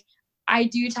that, like, I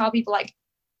do tell people, like,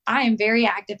 I am very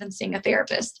active in seeing a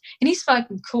therapist, and he's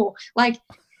fucking cool. Like,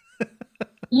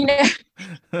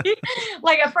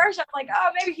 like, at first I'm like, oh,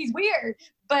 maybe he's weird,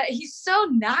 but he's so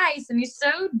nice and he's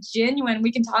so genuine.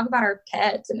 We can talk about our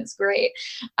pets, and it's great.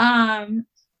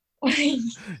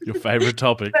 Your favorite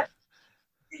topic.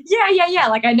 Yeah.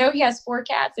 Like, I know he has 4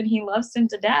 cats and he loves them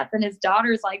to death, and his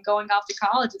daughter's like going off to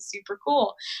college. It's super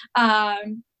cool.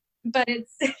 But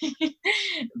it's,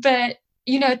 but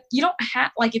you don't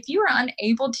have, like, if you are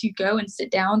unable to go and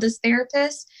sit down with this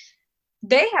therapist,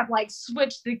 they have like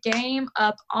switched the game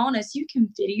up on us. You can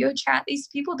video chat these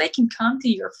people. They can come to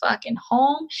your fucking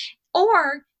home,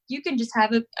 or you can just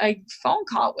have a phone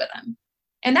call with them.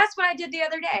 And that's what I did the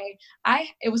other day.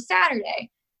 It was Saturday.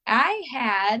 I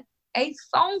had a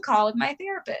phone call with my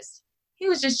therapist. He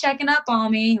was just checking up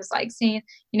on me. He was like saying,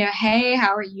 hey,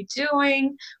 how are you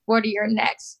doing? What are your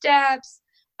next steps?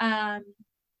 And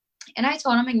I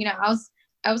told him,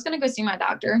 I was going to go see my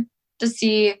doctor to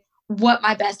see what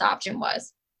my best option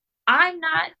was. I'm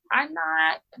not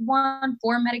one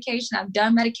for medication. I've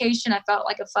done medication. I felt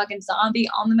like a fucking zombie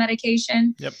on the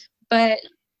medication. Yep. But,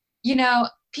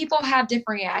 people have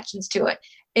different reactions to it.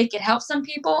 It could help some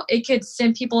people. It could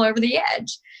send people over the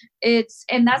edge.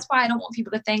 And that's why I don't want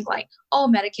people to think like, oh,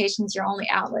 medication's your only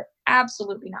outlet.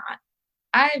 Absolutely not.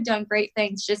 I've done great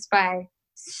things just by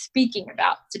speaking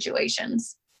about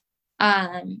situations.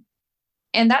 And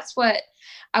that's what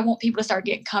I want people to start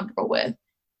getting comfortable with.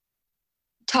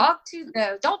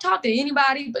 Don't talk to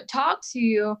anybody, but talk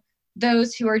to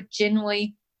those who are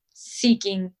genuinely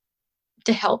seeking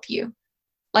to help you.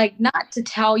 Like, not to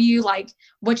tell you like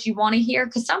what you want to hear,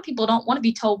 because some people don't want to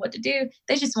be told what to do.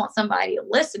 They just want somebody to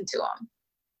listen to them.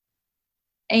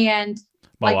 And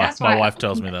like, that's My why, wife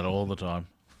tells me that all the time.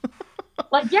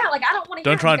 like, yeah, like, I don't want to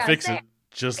hear Don't try what and you gotta fix say. it.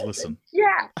 Just listen.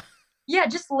 Yeah. Yeah,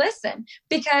 just listen,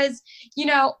 because,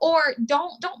 or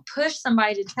don't push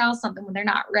somebody to tell something when they're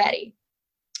not ready.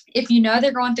 If you know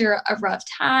they're going through a rough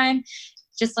time,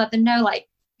 just let them know, like,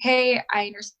 hey, I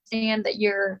understand that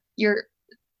you're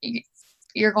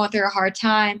going through a hard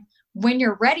time. When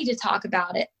you're ready to talk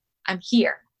about it, I'm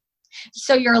here.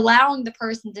 So you're allowing the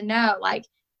person to know, like,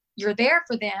 you're there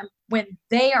for them when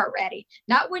they are ready,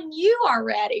 not when you are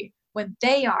ready, when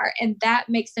they are. And that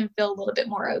makes them feel a little bit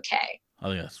more okay. I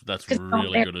think that's 'Cause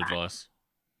really good advice.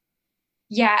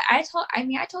 Yeah, I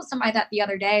told somebody that the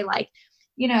other day, like,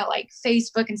 like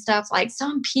Facebook and stuff, like,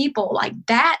 some people, like,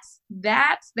 that's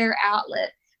their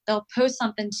outlet. They'll post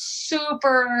something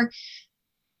super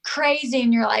crazy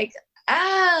and you're like,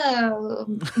 oh,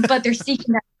 but they're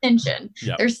seeking that attention.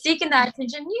 Yep. They're seeking that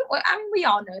attention. We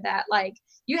all know that. Like,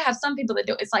 you have some people that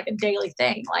do it's like a daily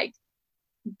thing. Like,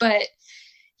 but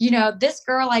this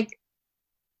girl, like,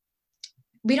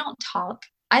 we don't talk.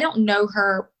 I don't know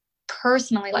her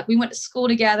personally. Like, we went to school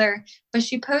together, but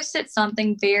she posted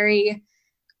something very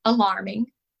alarming.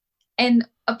 And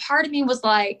a part of me was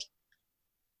like,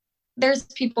 there's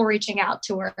people reaching out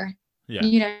to her.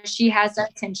 Yeah. She has that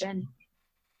attention.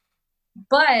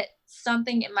 But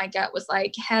something in my gut was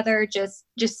like, Heather, just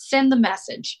send the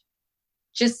message.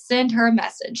 Just send her a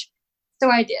message.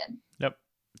 So I did. Yep.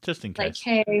 Just in case. Like,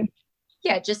 hey,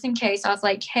 yeah, just in case. I was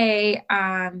like, hey,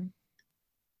 I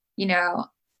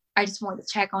just wanted to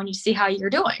check on you, see how you're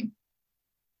doing.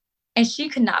 And she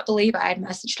could not believe I had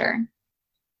messaged her.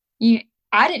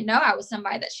 I didn't know I was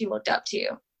somebody that she looked up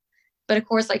to. But of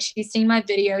course, like, she's seen my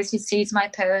videos, she sees my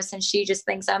posts, and she just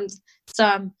thinks I'm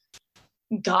some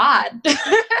god.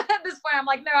 At this point, I'm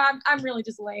like, no, I'm really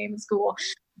just lame in school.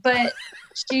 But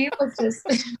she was just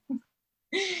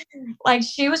like,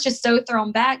 she was just so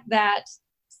thrown back that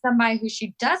somebody who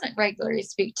she doesn't regularly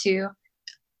speak to,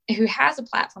 who has a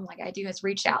platform like I do, has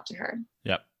reached out to her.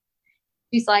 Yep.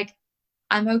 She's like,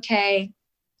 I'm okay.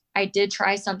 I did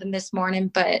try something this morning,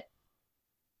 but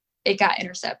it got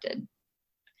intercepted.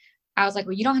 I was like,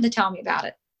 well, you don't have to tell me about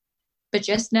it, but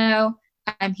just know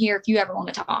I'm here if you ever want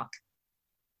to talk.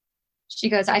 She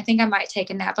goes, I think I might take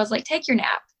a nap. I was like, take your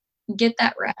nap, get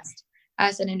that rest.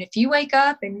 I said, and if you wake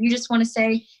up and you just want to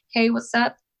say, hey, what's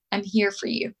up? I'm here for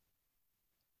you.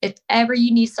 If ever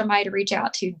you need somebody to reach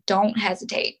out to, don't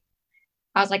hesitate.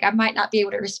 I was like, I might not be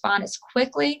able to respond as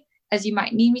quickly as you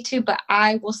might need me to, but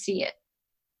I will see it.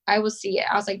 I will see it.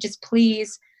 I was like, just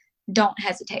please don't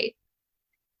hesitate.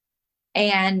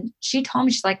 And she told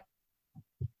me, she's like,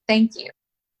 thank you.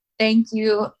 Thank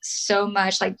you so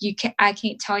much. Like, I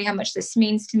can't tell you how much this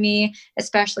means to me,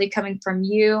 especially coming from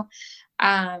you.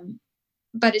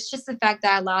 But it's just the fact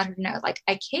that I allowed her to know, like,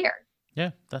 I care.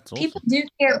 Yeah, that's awesome. People do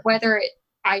care whether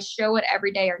I show it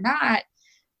every day or not.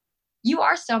 You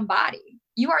are somebody.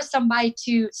 You are somebody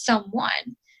to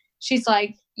someone. She's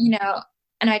like,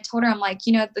 and I told her, I'm like,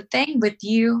 the thing with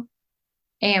you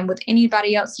and with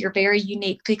anybody else, you're very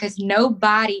unique because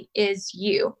nobody is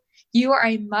you. You are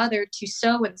a mother to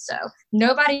so-and-so.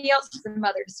 Nobody else is a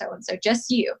mother to so-and-so, just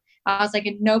you. I was like,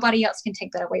 and nobody else can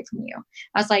take that away from you.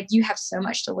 I was like, you have so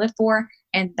much to live for,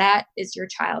 and that is your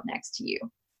child next to you.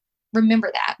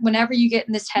 Remember that. Whenever you get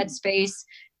in this headspace,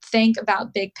 think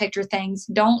about big picture things.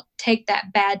 Don't take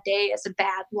that bad day as a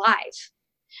bad life.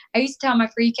 I used to tell my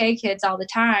pre-K kids all the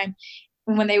time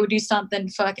when they would do something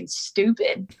fucking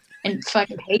stupid and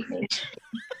fucking hate me.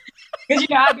 Because,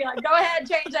 I'd be like, go ahead,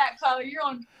 change that color. You're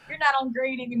not on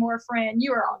green anymore, friend.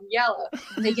 You are on yellow.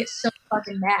 And they get so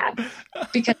fucking mad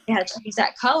because they had to change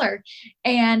that color.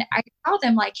 And I tell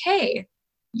them, like, hey,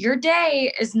 your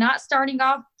day is not starting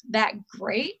off that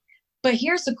great, but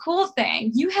here's the cool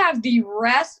thing. You have the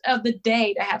rest of the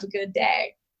day to have a good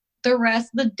day. The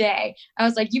rest of the day. I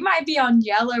was like, you might be on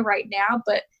yellow right now,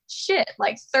 but shit,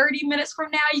 like 30 minutes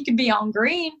from now, you could be on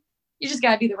green. You just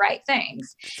got to do the right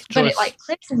things. But it like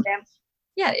clicks in them.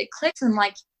 Yeah, it clicks in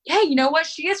like, hey, you know what?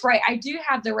 She is right. I do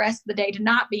have the rest of the day to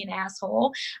not be an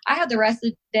asshole. I have the rest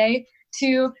of the day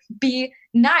to be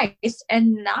nice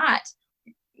and not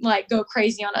like go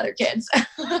crazy on other kids.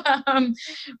 The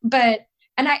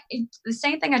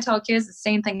same thing I tell kids, the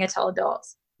same thing I tell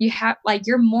adults. You have like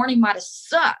your morning might have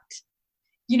sucked.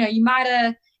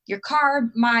 Your car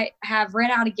might have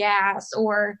ran out of gas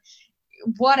or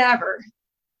whatever,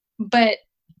 but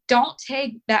don't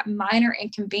take that minor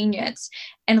inconvenience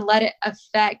and let it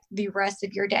affect the rest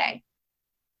of your day.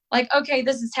 Like, okay,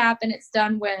 this has happened. It's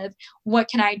done with. What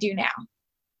can I do now?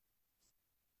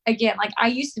 again, like I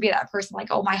used to be that person, like,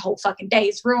 oh, my whole fucking day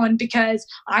is ruined because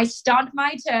I stubbed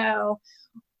my toe.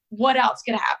 What else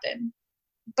could happen?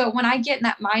 But when I get in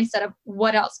that mindset of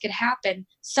what else could happen,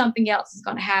 something else is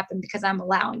going to happen because I'm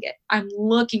allowing it. I'm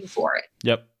looking for it.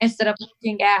 Yep. Instead of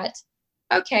looking at,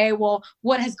 okay, well,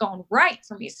 what has gone right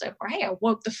for me so far? Hey, I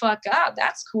woke the fuck up.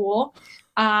 That's cool.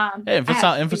 And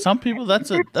for some people,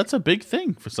 that's a big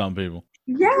thing for some people.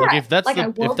 Yeah. Like if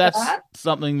that's up,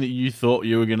 something that you thought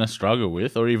you were going to struggle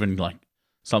with, or even like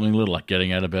something little like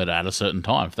getting out of bed at a certain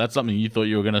time, if that's something you thought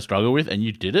you were going to struggle with and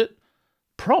you did it,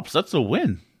 props. That's a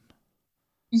win.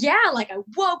 Yeah, like I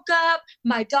woke up,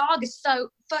 my dog is so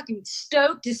fucking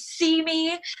stoked to see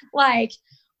me. Like,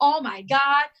 oh my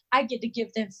God, I get to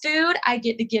give them food. I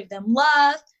get to give them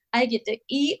love. I get to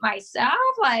eat myself.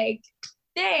 Like,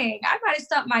 dang, I might have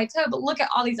stumped my toe, but look at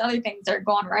all these other things that are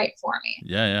going right for me.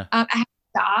 Yeah. I have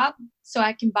a job, so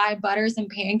I can buy butters and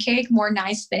pancake, more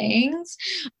nice things.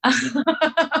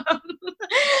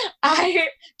 I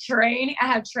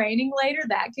have training later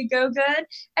that could go good.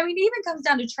 I mean, it even comes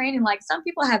down to training. Like some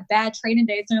people have bad training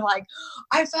days and they're like,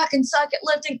 I fucking suck at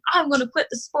lifting. I'm going to quit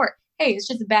the sport. Hey, it's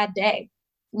just a bad day.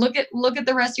 Look at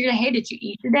the rest of your day. Hey, did you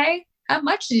eat today? How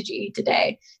much did you eat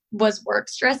today? Was work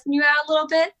stressing you out a little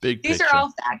bit? These are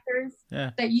all factors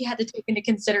that you had to take into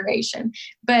consideration.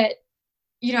 But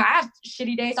you know, I have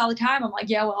shitty days all the time. I'm like,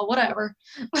 yeah, well, whatever.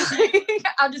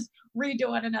 I'll just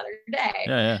redo it another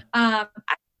day. I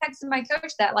texted my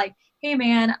coach that like, hey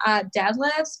man,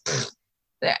 deadlifts,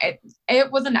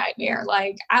 it was a nightmare.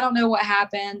 Like, I don't know what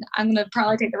happened. I'm going to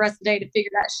probably take the rest of the day to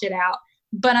figure that shit out,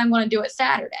 but I'm going to do it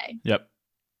Saturday. Yep.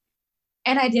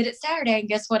 And I did it Saturday, and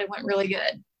guess what? It went really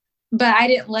good. But I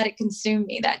didn't let it consume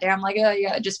me that day. I'm like, oh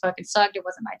yeah, it just fucking sucked. It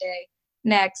wasn't my day.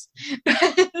 Next.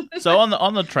 So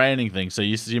on the training thing, so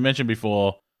you mentioned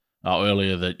before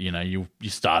earlier that you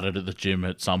started at the gym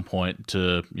at some point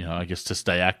to I guess to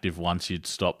stay active once you'd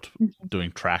stopped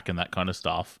doing track and that kind of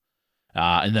stuff,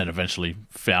 and then eventually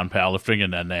found powerlifting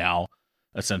and are now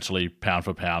essentially pound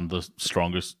for pound the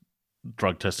strongest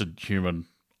drug tested human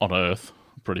on earth,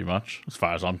 pretty much as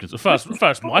far as I'm concerned. As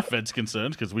far as my fed's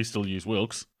concerned, because we still use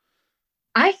Wilks.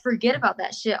 I forget about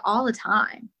that shit all the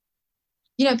time.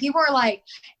 You know, people are like,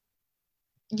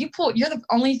 you're the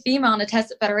only female in a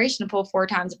tested federation to pull 4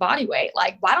 times body weight.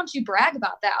 Like, why don't you brag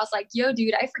about that? I was like, yo,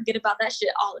 dude, I forget about that shit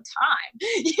all the time.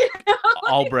 You know?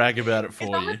 I'll brag about it for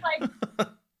you.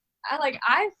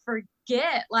 I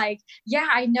forget. Like, yeah,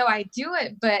 I know I do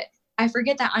it, but I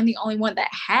forget that I'm the only one that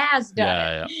has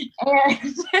done it.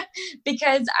 And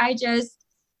because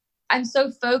I'm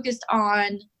so focused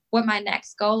on what my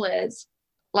next goal is.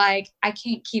 Like, I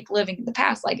can't keep living in the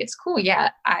past. Like, it's cool. Yeah,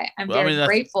 I'm very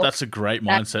grateful. That's a great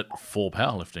mindset for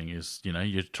powerlifting is,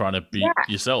 you're trying to beat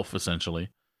yourself, essentially.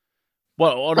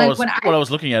 What I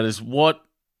was looking at is what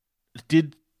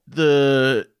did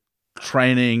the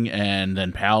training and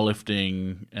then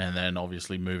powerlifting and then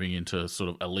obviously moving into sort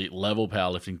of elite level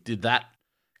powerlifting, did that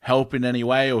help in any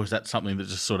way, or was that something that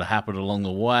just sort of happened along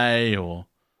the way? Or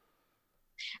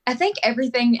I think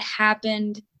everything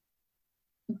happened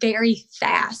very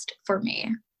fast for me.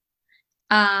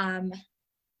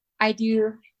 I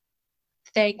do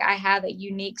think I have a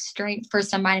unique strength for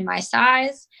somebody my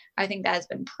size. I think that has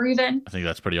been proven. I think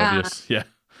that's pretty obvious. Yeah.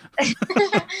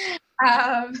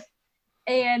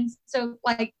 And so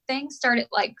like things started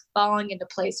like falling into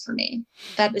place for me.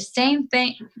 At the same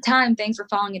time things were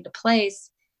falling into place,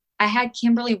 I had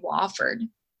Kimberly Wofford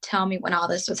tell me when all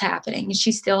this was happening. And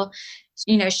she's still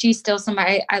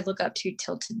somebody I look up to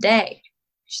till today.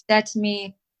 She said to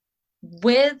me,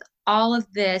 with all of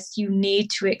this, you need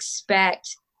to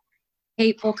expect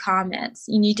hateful comments.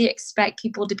 You need to expect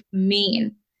people to be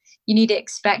mean. You need to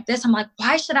expect this. I'm like,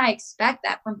 why should I expect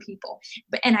that from people?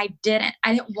 And I didn't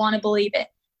want to believe it.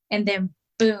 And then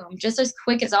boom, just as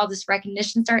quick as all this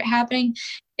recognition started happening,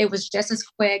 it was just as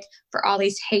quick for all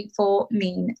these hateful,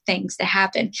 mean things to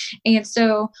happen. And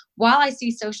so while I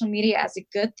see social media as a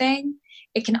good thing,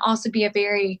 it can also be a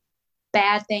very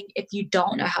bad thing if you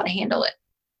don't know how to handle it,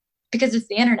 because it's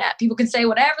the internet. People can say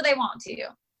whatever they want to you.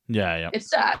 Yeah. It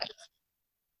sucks.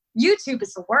 YouTube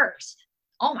is the worst.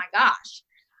 Oh my gosh.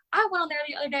 I went on there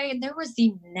the other day and there was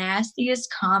the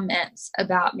nastiest comments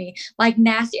about me, like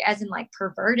nasty as in like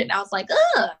perverted. And I was like,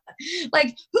 ugh,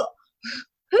 like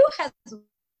who has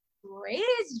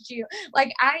raised you?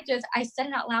 Like I said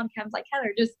it out loud and I was like,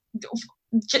 Heather, just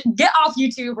get off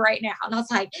YouTube right now. And I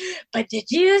was like, but did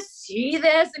you see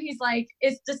this? And he's like,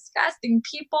 it's disgusting.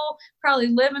 People probably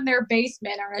live in their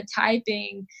basement or are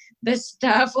typing this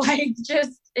stuff. Like,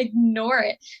 just ignore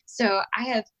it. So I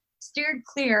have steered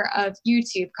clear of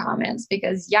YouTube comments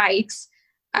because yikes.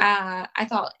 I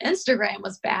thought Instagram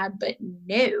was bad, but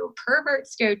no,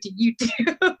 perverts go to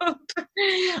YouTube.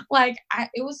 Like,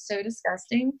 it was so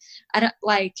disgusting. I don't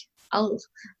like, oh,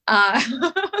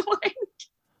 like,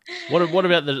 What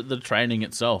about the training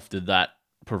itself? Did that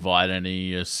provide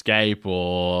any escape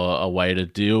or a way to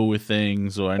deal with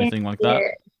things or anything like that?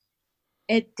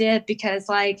 It did, because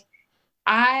like,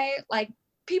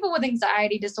 people with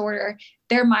anxiety disorder,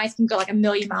 their minds can go like a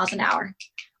million miles an hour.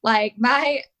 Like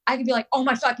I could be like, oh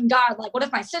my fucking God, like what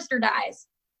if my sister dies?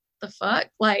 The fuck?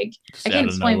 Like, Just I can't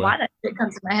explain why that shit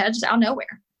comes to my head just out of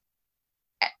nowhere.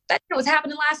 That shit was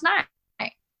happening last night.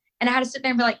 And I had to sit there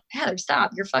and be like, Heather,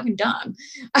 stop. You're fucking dumb.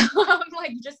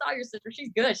 Like, you just saw your sister. She's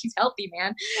good. She's healthy,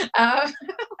 man.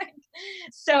 Like,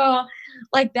 so,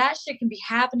 like, that shit can be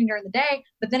happening during the day.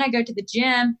 But then I go to the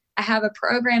gym. I have a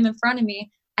program in front of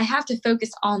me. I have to focus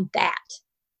on that.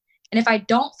 And if I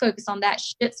don't focus on that,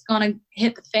 shit's going to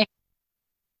hit the fan.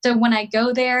 So when I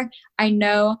go there, I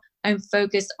know I'm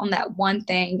focused on that one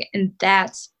thing, and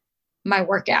that's my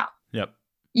workout. Yep.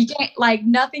 You can't, like,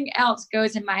 nothing else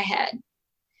goes in my head,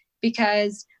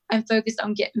 because I'm focused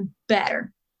on getting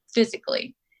better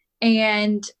physically.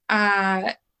 And,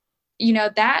 you know,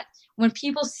 that when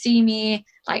people see me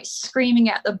like screaming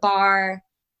at the bar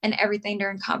and everything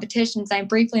during competitions, I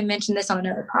briefly mentioned this on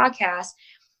another podcast,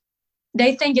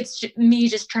 they think it's me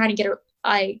just trying to get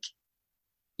like,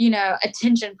 you know,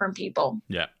 attention from people.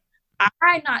 Yeah.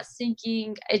 I'm not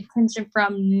seeking attention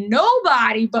from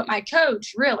nobody but my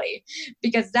coach, really,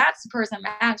 because that's the person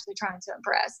I'm actually trying to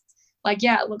impress. Like,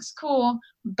 yeah, it looks cool,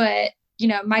 but, you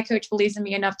know, my coach believes in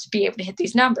me enough to be able to hit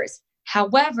these numbers.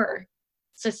 However,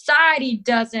 society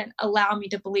doesn't allow me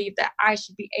to believe that I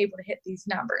should be able to hit these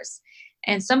numbers.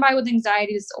 And somebody with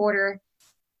anxiety disorder,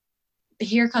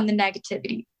 here come the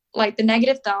negativity. Like, the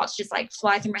negative thoughts just like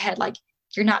fly through my head. Like,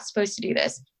 you're not supposed to do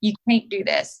this. You can't do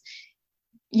this.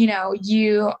 You know,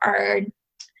 you are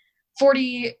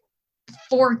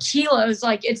 44 kilos.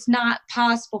 Like, it's not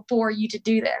possible for you to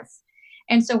do this.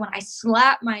 And so when I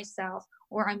slap myself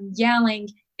or I'm yelling,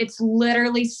 it's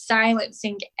literally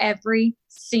silencing every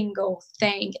single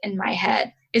thing in my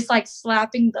head. It's like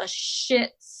slapping the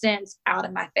shit sense out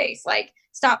of my face. Like,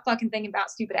 stop fucking thinking about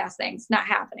stupid ass things. Not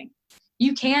happening.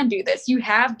 You can do this. You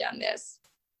have done this.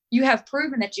 You have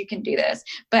proven that you can do this.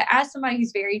 But as somebody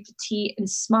who's very petite and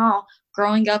small,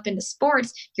 growing up into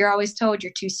sports, you're always told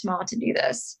you're too small to do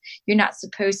this. You're not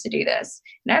supposed to do this.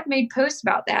 And I've made posts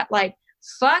about that. Like,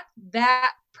 fuck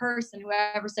that person,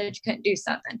 whoever said you couldn't do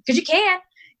something. Because you can.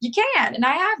 And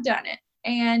I have done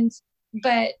it.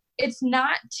 But it's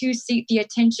not to seek the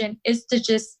attention. It's to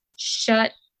just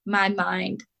shut my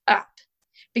mind up.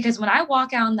 Because when I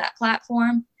walk out on that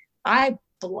platform, I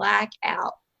black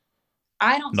out.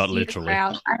 I don't Not see literally. the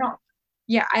crowd. I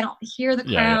don't hear the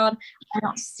crowd. Yeah. I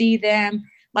don't see them.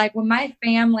 Like, when my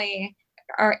family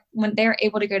when they're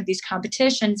able to go to these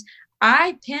competitions,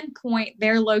 I pinpoint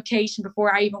their location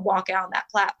before I even walk out on that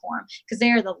platform, because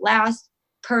they are the last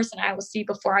person I will see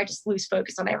before I just lose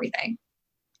focus on everything,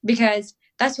 because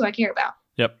that's who I care about.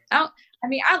 Yep. I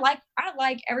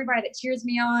like everybody that cheers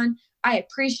me on. I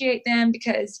appreciate them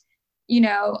because, you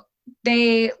know,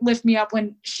 they lift me up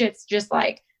when shit's just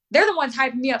like, they're the ones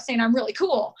hyping me up saying I'm really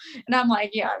cool. And I'm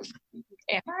like, yeah,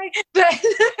 am I? But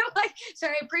like, so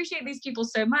I appreciate these people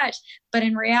so much. But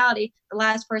in reality, the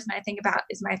last person I think about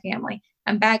is my family.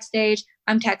 I'm backstage.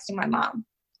 I'm texting my mom.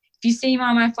 If you see me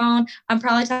on my phone, I'm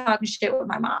probably talking shit with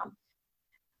my mom.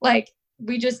 Like,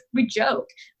 we joke.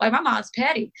 Like, my mom's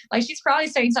petty. Like, she's probably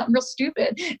saying something real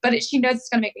stupid, but she knows it's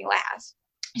going to make me laugh.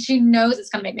 She knows it's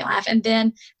going to make me laugh. And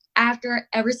then after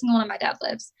every single one of my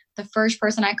deadlifts, the first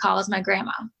person I call is my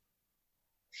grandma.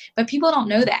 But people don't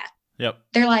know that. Yep.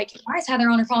 They're like, why is Heather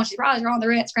on her phone? She's probably on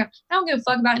their Instagram. I don't give a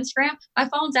fuck about Instagram. My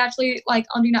phone's actually like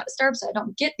on do not disturb, so I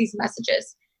don't get these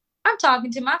messages. I'm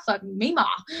talking to my fucking Mima.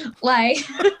 Like,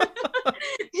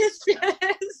 it's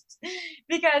just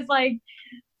because like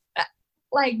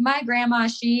my grandma,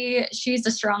 she's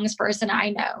the strongest person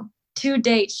I know. To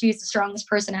date, she's the strongest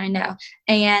person I know.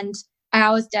 And I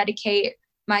always dedicate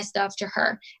my stuff to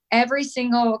her. Every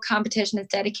single competition is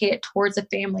dedicated towards a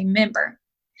family member.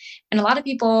 And a lot of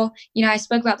people, you know, I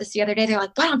spoke about this the other day. They're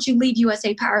like, why don't you leave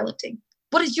USA Powerlifting?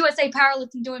 What is USA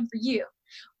Powerlifting doing for you?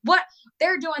 What?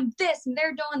 They're doing this and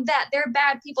they're doing that. They're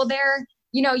bad people. They're,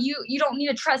 you know, you don't need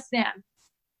to trust them.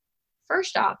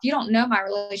 First off, you don't know my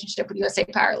relationship with USA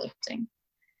Powerlifting.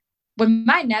 When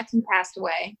my nephew passed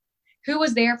away, who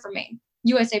was there for me?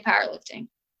 USA Powerlifting.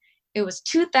 It was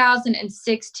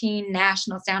 2016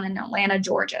 Nationals down in Atlanta,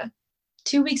 Georgia.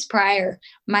 2 weeks prior,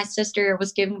 my sister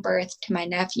was giving birth to my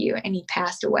nephew and he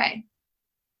passed away.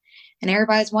 And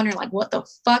everybody's wondering, like, what the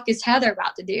fuck is Heather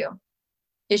about to do?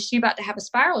 Is she about to have a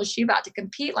spiral? Is she about to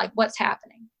compete? Like, what's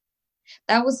happening?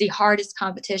 That was the hardest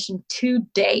competition to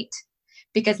date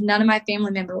because none of my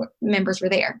family members were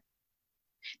there.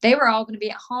 They were all going to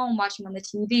be at home watching on the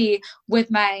TV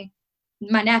with my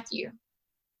nephew.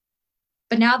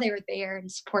 But now they were there in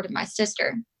support of my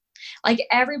sister. Like,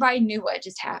 everybody knew what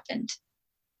just happened.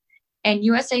 And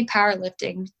USA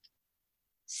Powerlifting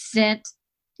sent,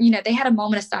 they had a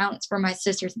moment of silence for my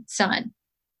sister's son.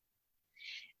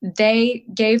 They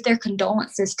gave their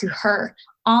condolences to her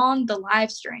on the live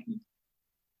stream.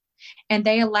 And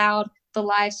they allowed the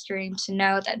live stream to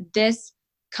know that this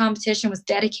competition was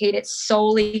dedicated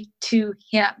solely to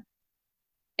him.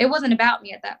 It wasn't about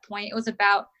me at that point. It was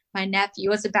about my nephew.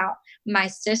 It was about my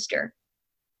sister,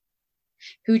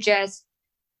 who just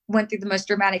went through the most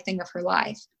dramatic thing of her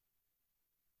life.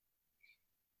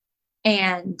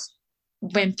 And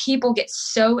when people get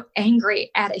so angry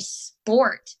at a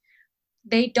sport,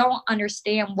 they don't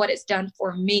understand what it's done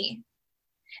for me.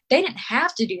 They didn't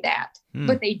have to do that,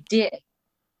 but they did.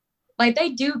 Like, they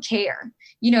do care.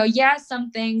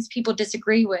 Some things people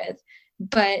disagree with,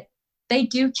 but they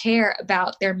do care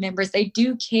about their members. They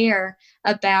do care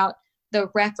about the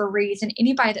referees and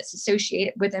anybody that's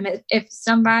associated with them. If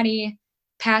somebody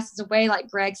passes away,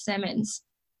 like Greg Simmons,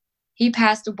 he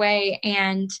passed away,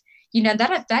 and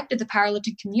that affected the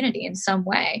powerlifting community in some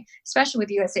way, especially with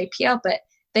USAPL. But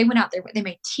they went out there, they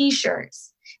made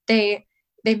T-shirts, they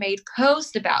made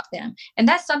posts about them, and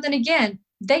that's something, again,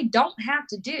 they don't have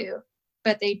to do,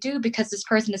 but they do because this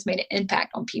person has made an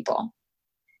impact on people,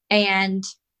 and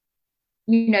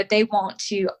they want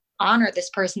to honor this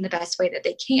person the best way that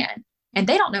they can. And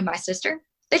they don't know my sister.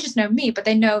 They just know me, but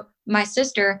they know my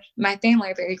sister, my family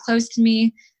are very close to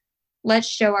me. Let's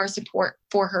show our support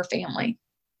for her family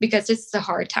because this is a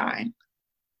hard time.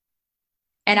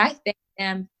 And I thank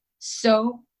them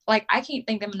I can't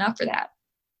thank them enough for that,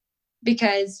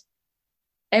 because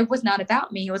it was not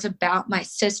about me. It was about my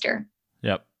sister.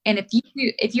 Yep. And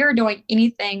if you're doing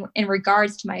anything in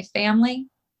regards to my family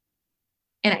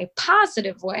in a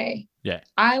positive way,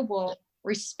 I will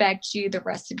respect you the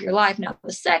rest of your life. Now,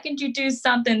 the second you do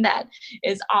something that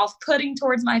is off-putting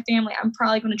towards my family, I'm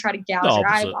probably going to try to gouge your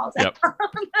eyeballs out.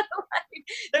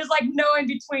 There's no in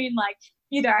between. Like,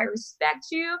 either I respect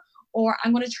you or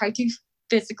I'm going to try to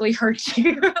physically hurt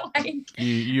you.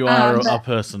 You are a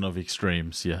person of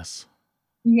extremes, yes.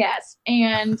 Yes.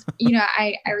 And,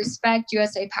 I respect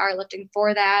USA Powerlifting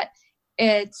for that.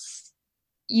 It's,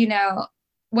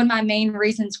 one of my main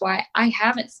reasons why I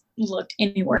haven't looked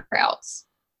anywhere else,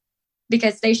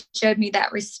 because they showed me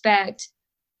that respect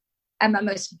at my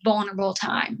most vulnerable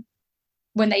time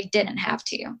when they didn't have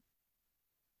to.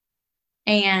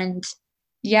 And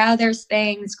there's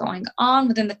things going on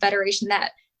within the federation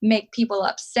that make people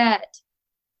upset,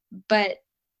 but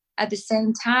at the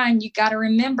same time, you got to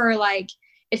remember,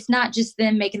 it's not just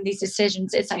them making these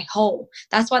decisions, it's a whole.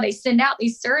 That's why they send out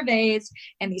these surveys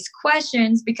and these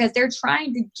questions, because they're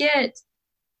trying to get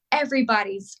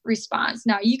everybody's response.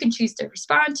 Now, you can choose to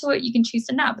respond to it, you can choose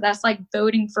to not, but that's like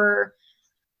voting for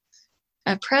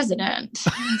a president.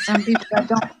 Some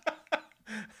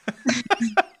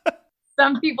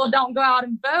people don't go out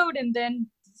and vote, and then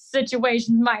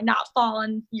situations might not fall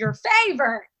in your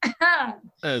favor.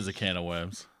 There's a can of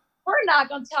worms. We're not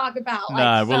going to talk about.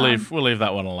 We'll leave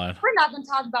that one alone. We're not going to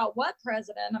talk about what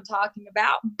president I'm talking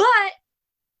about. But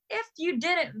if you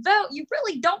didn't vote, you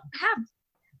really don't have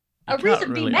a reason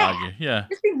to be mad. Argue. Yeah,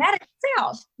 just be mad at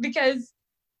yourself because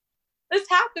this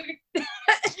happened.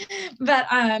 But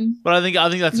I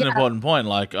think that's an important point.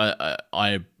 Like,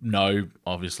 I know,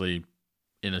 obviously,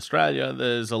 in Australia,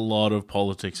 there's a lot of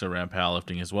politics around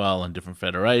powerlifting as well, and different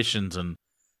federations and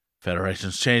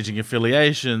federations changing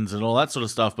affiliations and all that sort of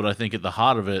stuff. But I think at the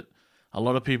heart of it, a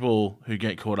lot of people who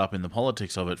get caught up in the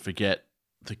politics of it forget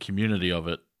the community of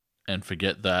it, and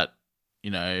forget that,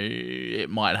 it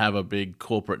might have a big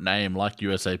corporate name like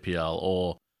USAPL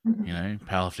or,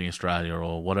 Powerlifting Australia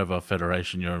or whatever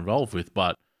federation you're involved with.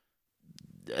 But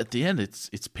at the end, it's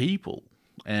people.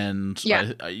 And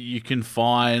you can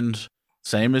find,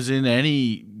 same as in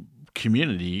any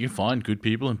community, you can find good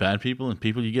people and bad people, and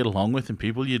people you get along with and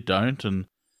people you don't, and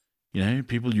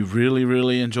people you really,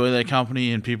 really enjoy their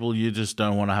company and people you just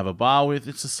don't want to have a bar with.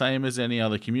 It's the same as any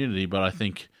other community. But I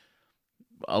think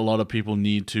a lot of people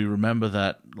need to remember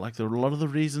that, a lot of the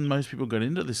reason most people got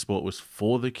into this sport was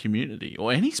for the community,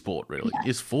 or any sport really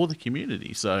is for the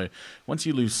community. So once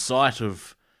you lose sight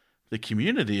of the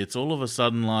community, it's all of a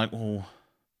sudden like, well,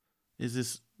 is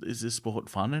this sport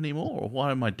fun anymore? Or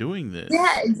why am I doing this?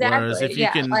 Yeah, exactly. Whereas if you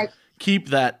can keep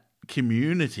that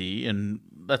community and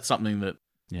that's something that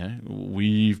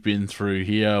we've been through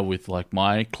here with like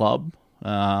my club.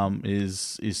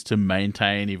 Is to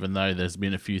maintain, even though there's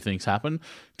been a few things happen,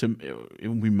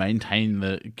 we maintain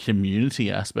the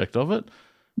community aspect of it,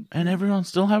 and everyone's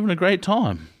still having a great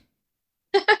time.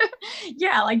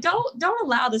 Yeah, like don't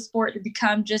allow the sport to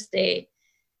become just a,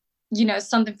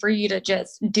 something for you to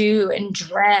just do and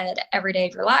dread every day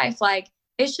of your life. Like,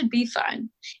 it should be fun.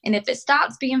 And if it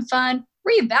stops being fun,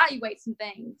 reevaluate some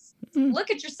things.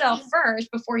 Look at yourself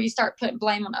first before you start putting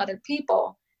blame on other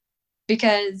people,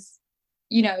 because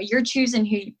you're choosing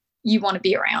who you want to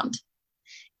be around.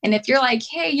 And if you're like,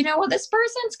 hey, you know what, this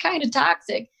person's kind of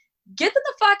toxic, get them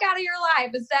the fuck out of your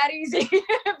life. It's that easy.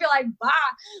 Be like, bye.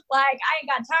 Like, I ain't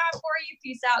got time for you.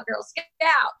 Peace out, Girl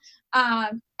Scout.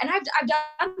 And I've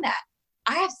done that.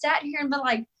 I have sat here and been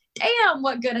like, damn,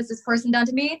 what good has this person done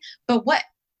to me? But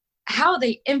how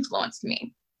they influenced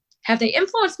me. Have they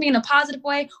influenced me in a positive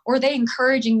way, or are they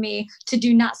encouraging me to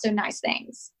do not so nice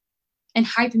things and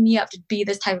hyping me up to be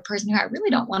this type of person who I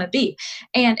really don't want to be?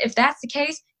 And if that's the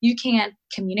case, you can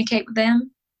communicate with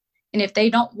them. And if they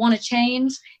don't want to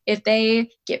change, if they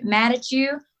get mad at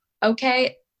you,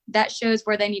 okay, that shows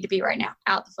where they need to be right now,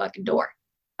 out the fucking door.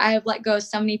 I have let go of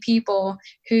so many people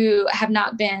who have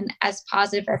not been as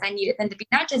positive as I needed them to be,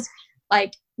 not just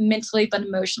like mentally, but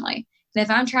emotionally. And if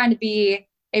I'm trying to be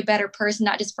a better person,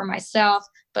 not just for myself,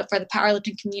 but for the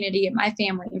powerlifting community and my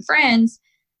family and friends,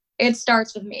 it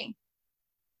starts with me.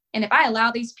 And if I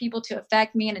allow these people to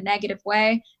affect me in a negative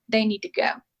way, they need to go.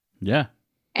 Yeah.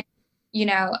 And,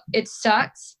 it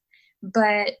sucks,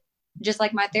 but just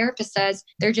like my therapist says,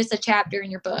 they're just a chapter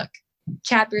in your book.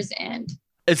 Chapters end.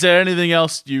 Is there anything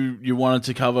else you wanted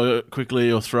to cover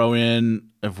quickly or throw in?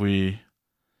 Have we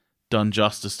done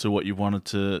justice to what you wanted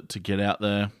to get out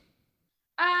there?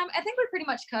 I think we pretty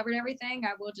much covered everything.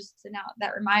 I will just send out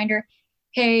that reminder.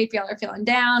 Hey, if y'all are feeling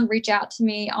down, reach out to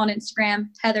me on Instagram,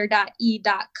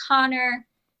 heather.e.connor,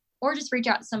 or just reach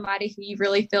out to somebody who you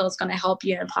really feel is going to help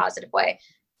you in a positive way.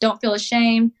 Don't feel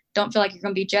ashamed. Don't feel like you're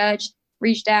going to be judged.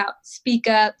 Reach out, speak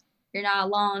up. You're not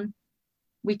alone.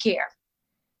 We care.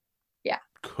 Yeah.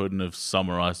 Couldn't have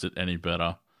summarized it any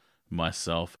better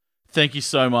myself. Thank you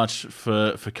so much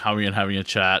for coming and having a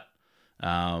chat.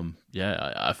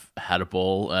 I've had a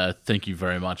ball. Thank you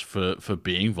very much for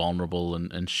being vulnerable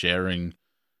and sharing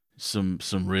some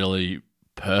really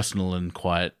personal and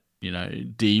quite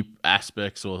deep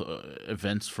aspects or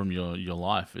events from your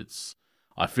life.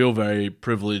 I feel very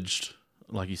privileged.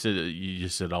 Like you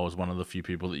just said I was one of the few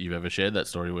people that you've ever shared that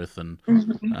story with, and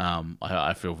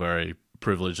I feel very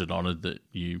privileged and honored that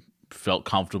you felt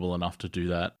comfortable enough to do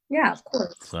that. Yeah, of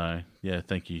course. So yeah,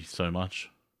 thank you so much.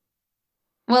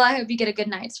 Well, I hope you get a good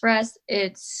night's rest.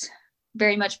 It's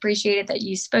very much appreciated that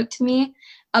you spoke to me.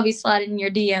 I'll be sliding in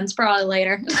your DMs probably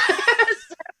later.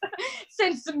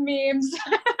 Send some memes.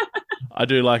 I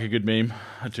do like a good meme.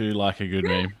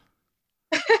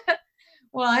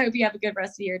 Well, I hope you have a good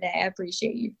rest of your day. I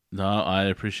appreciate you. No, I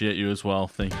appreciate you as well.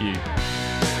 Thank you.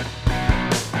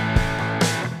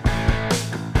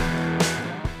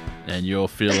 And you're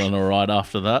feeling all right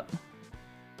after that?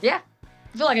 Yeah.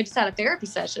 I feel like I just had a therapy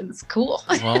session. It's cool.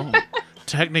 Well,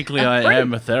 technically I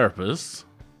am a therapist.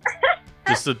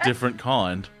 Just a different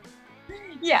kind.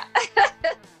 Yeah.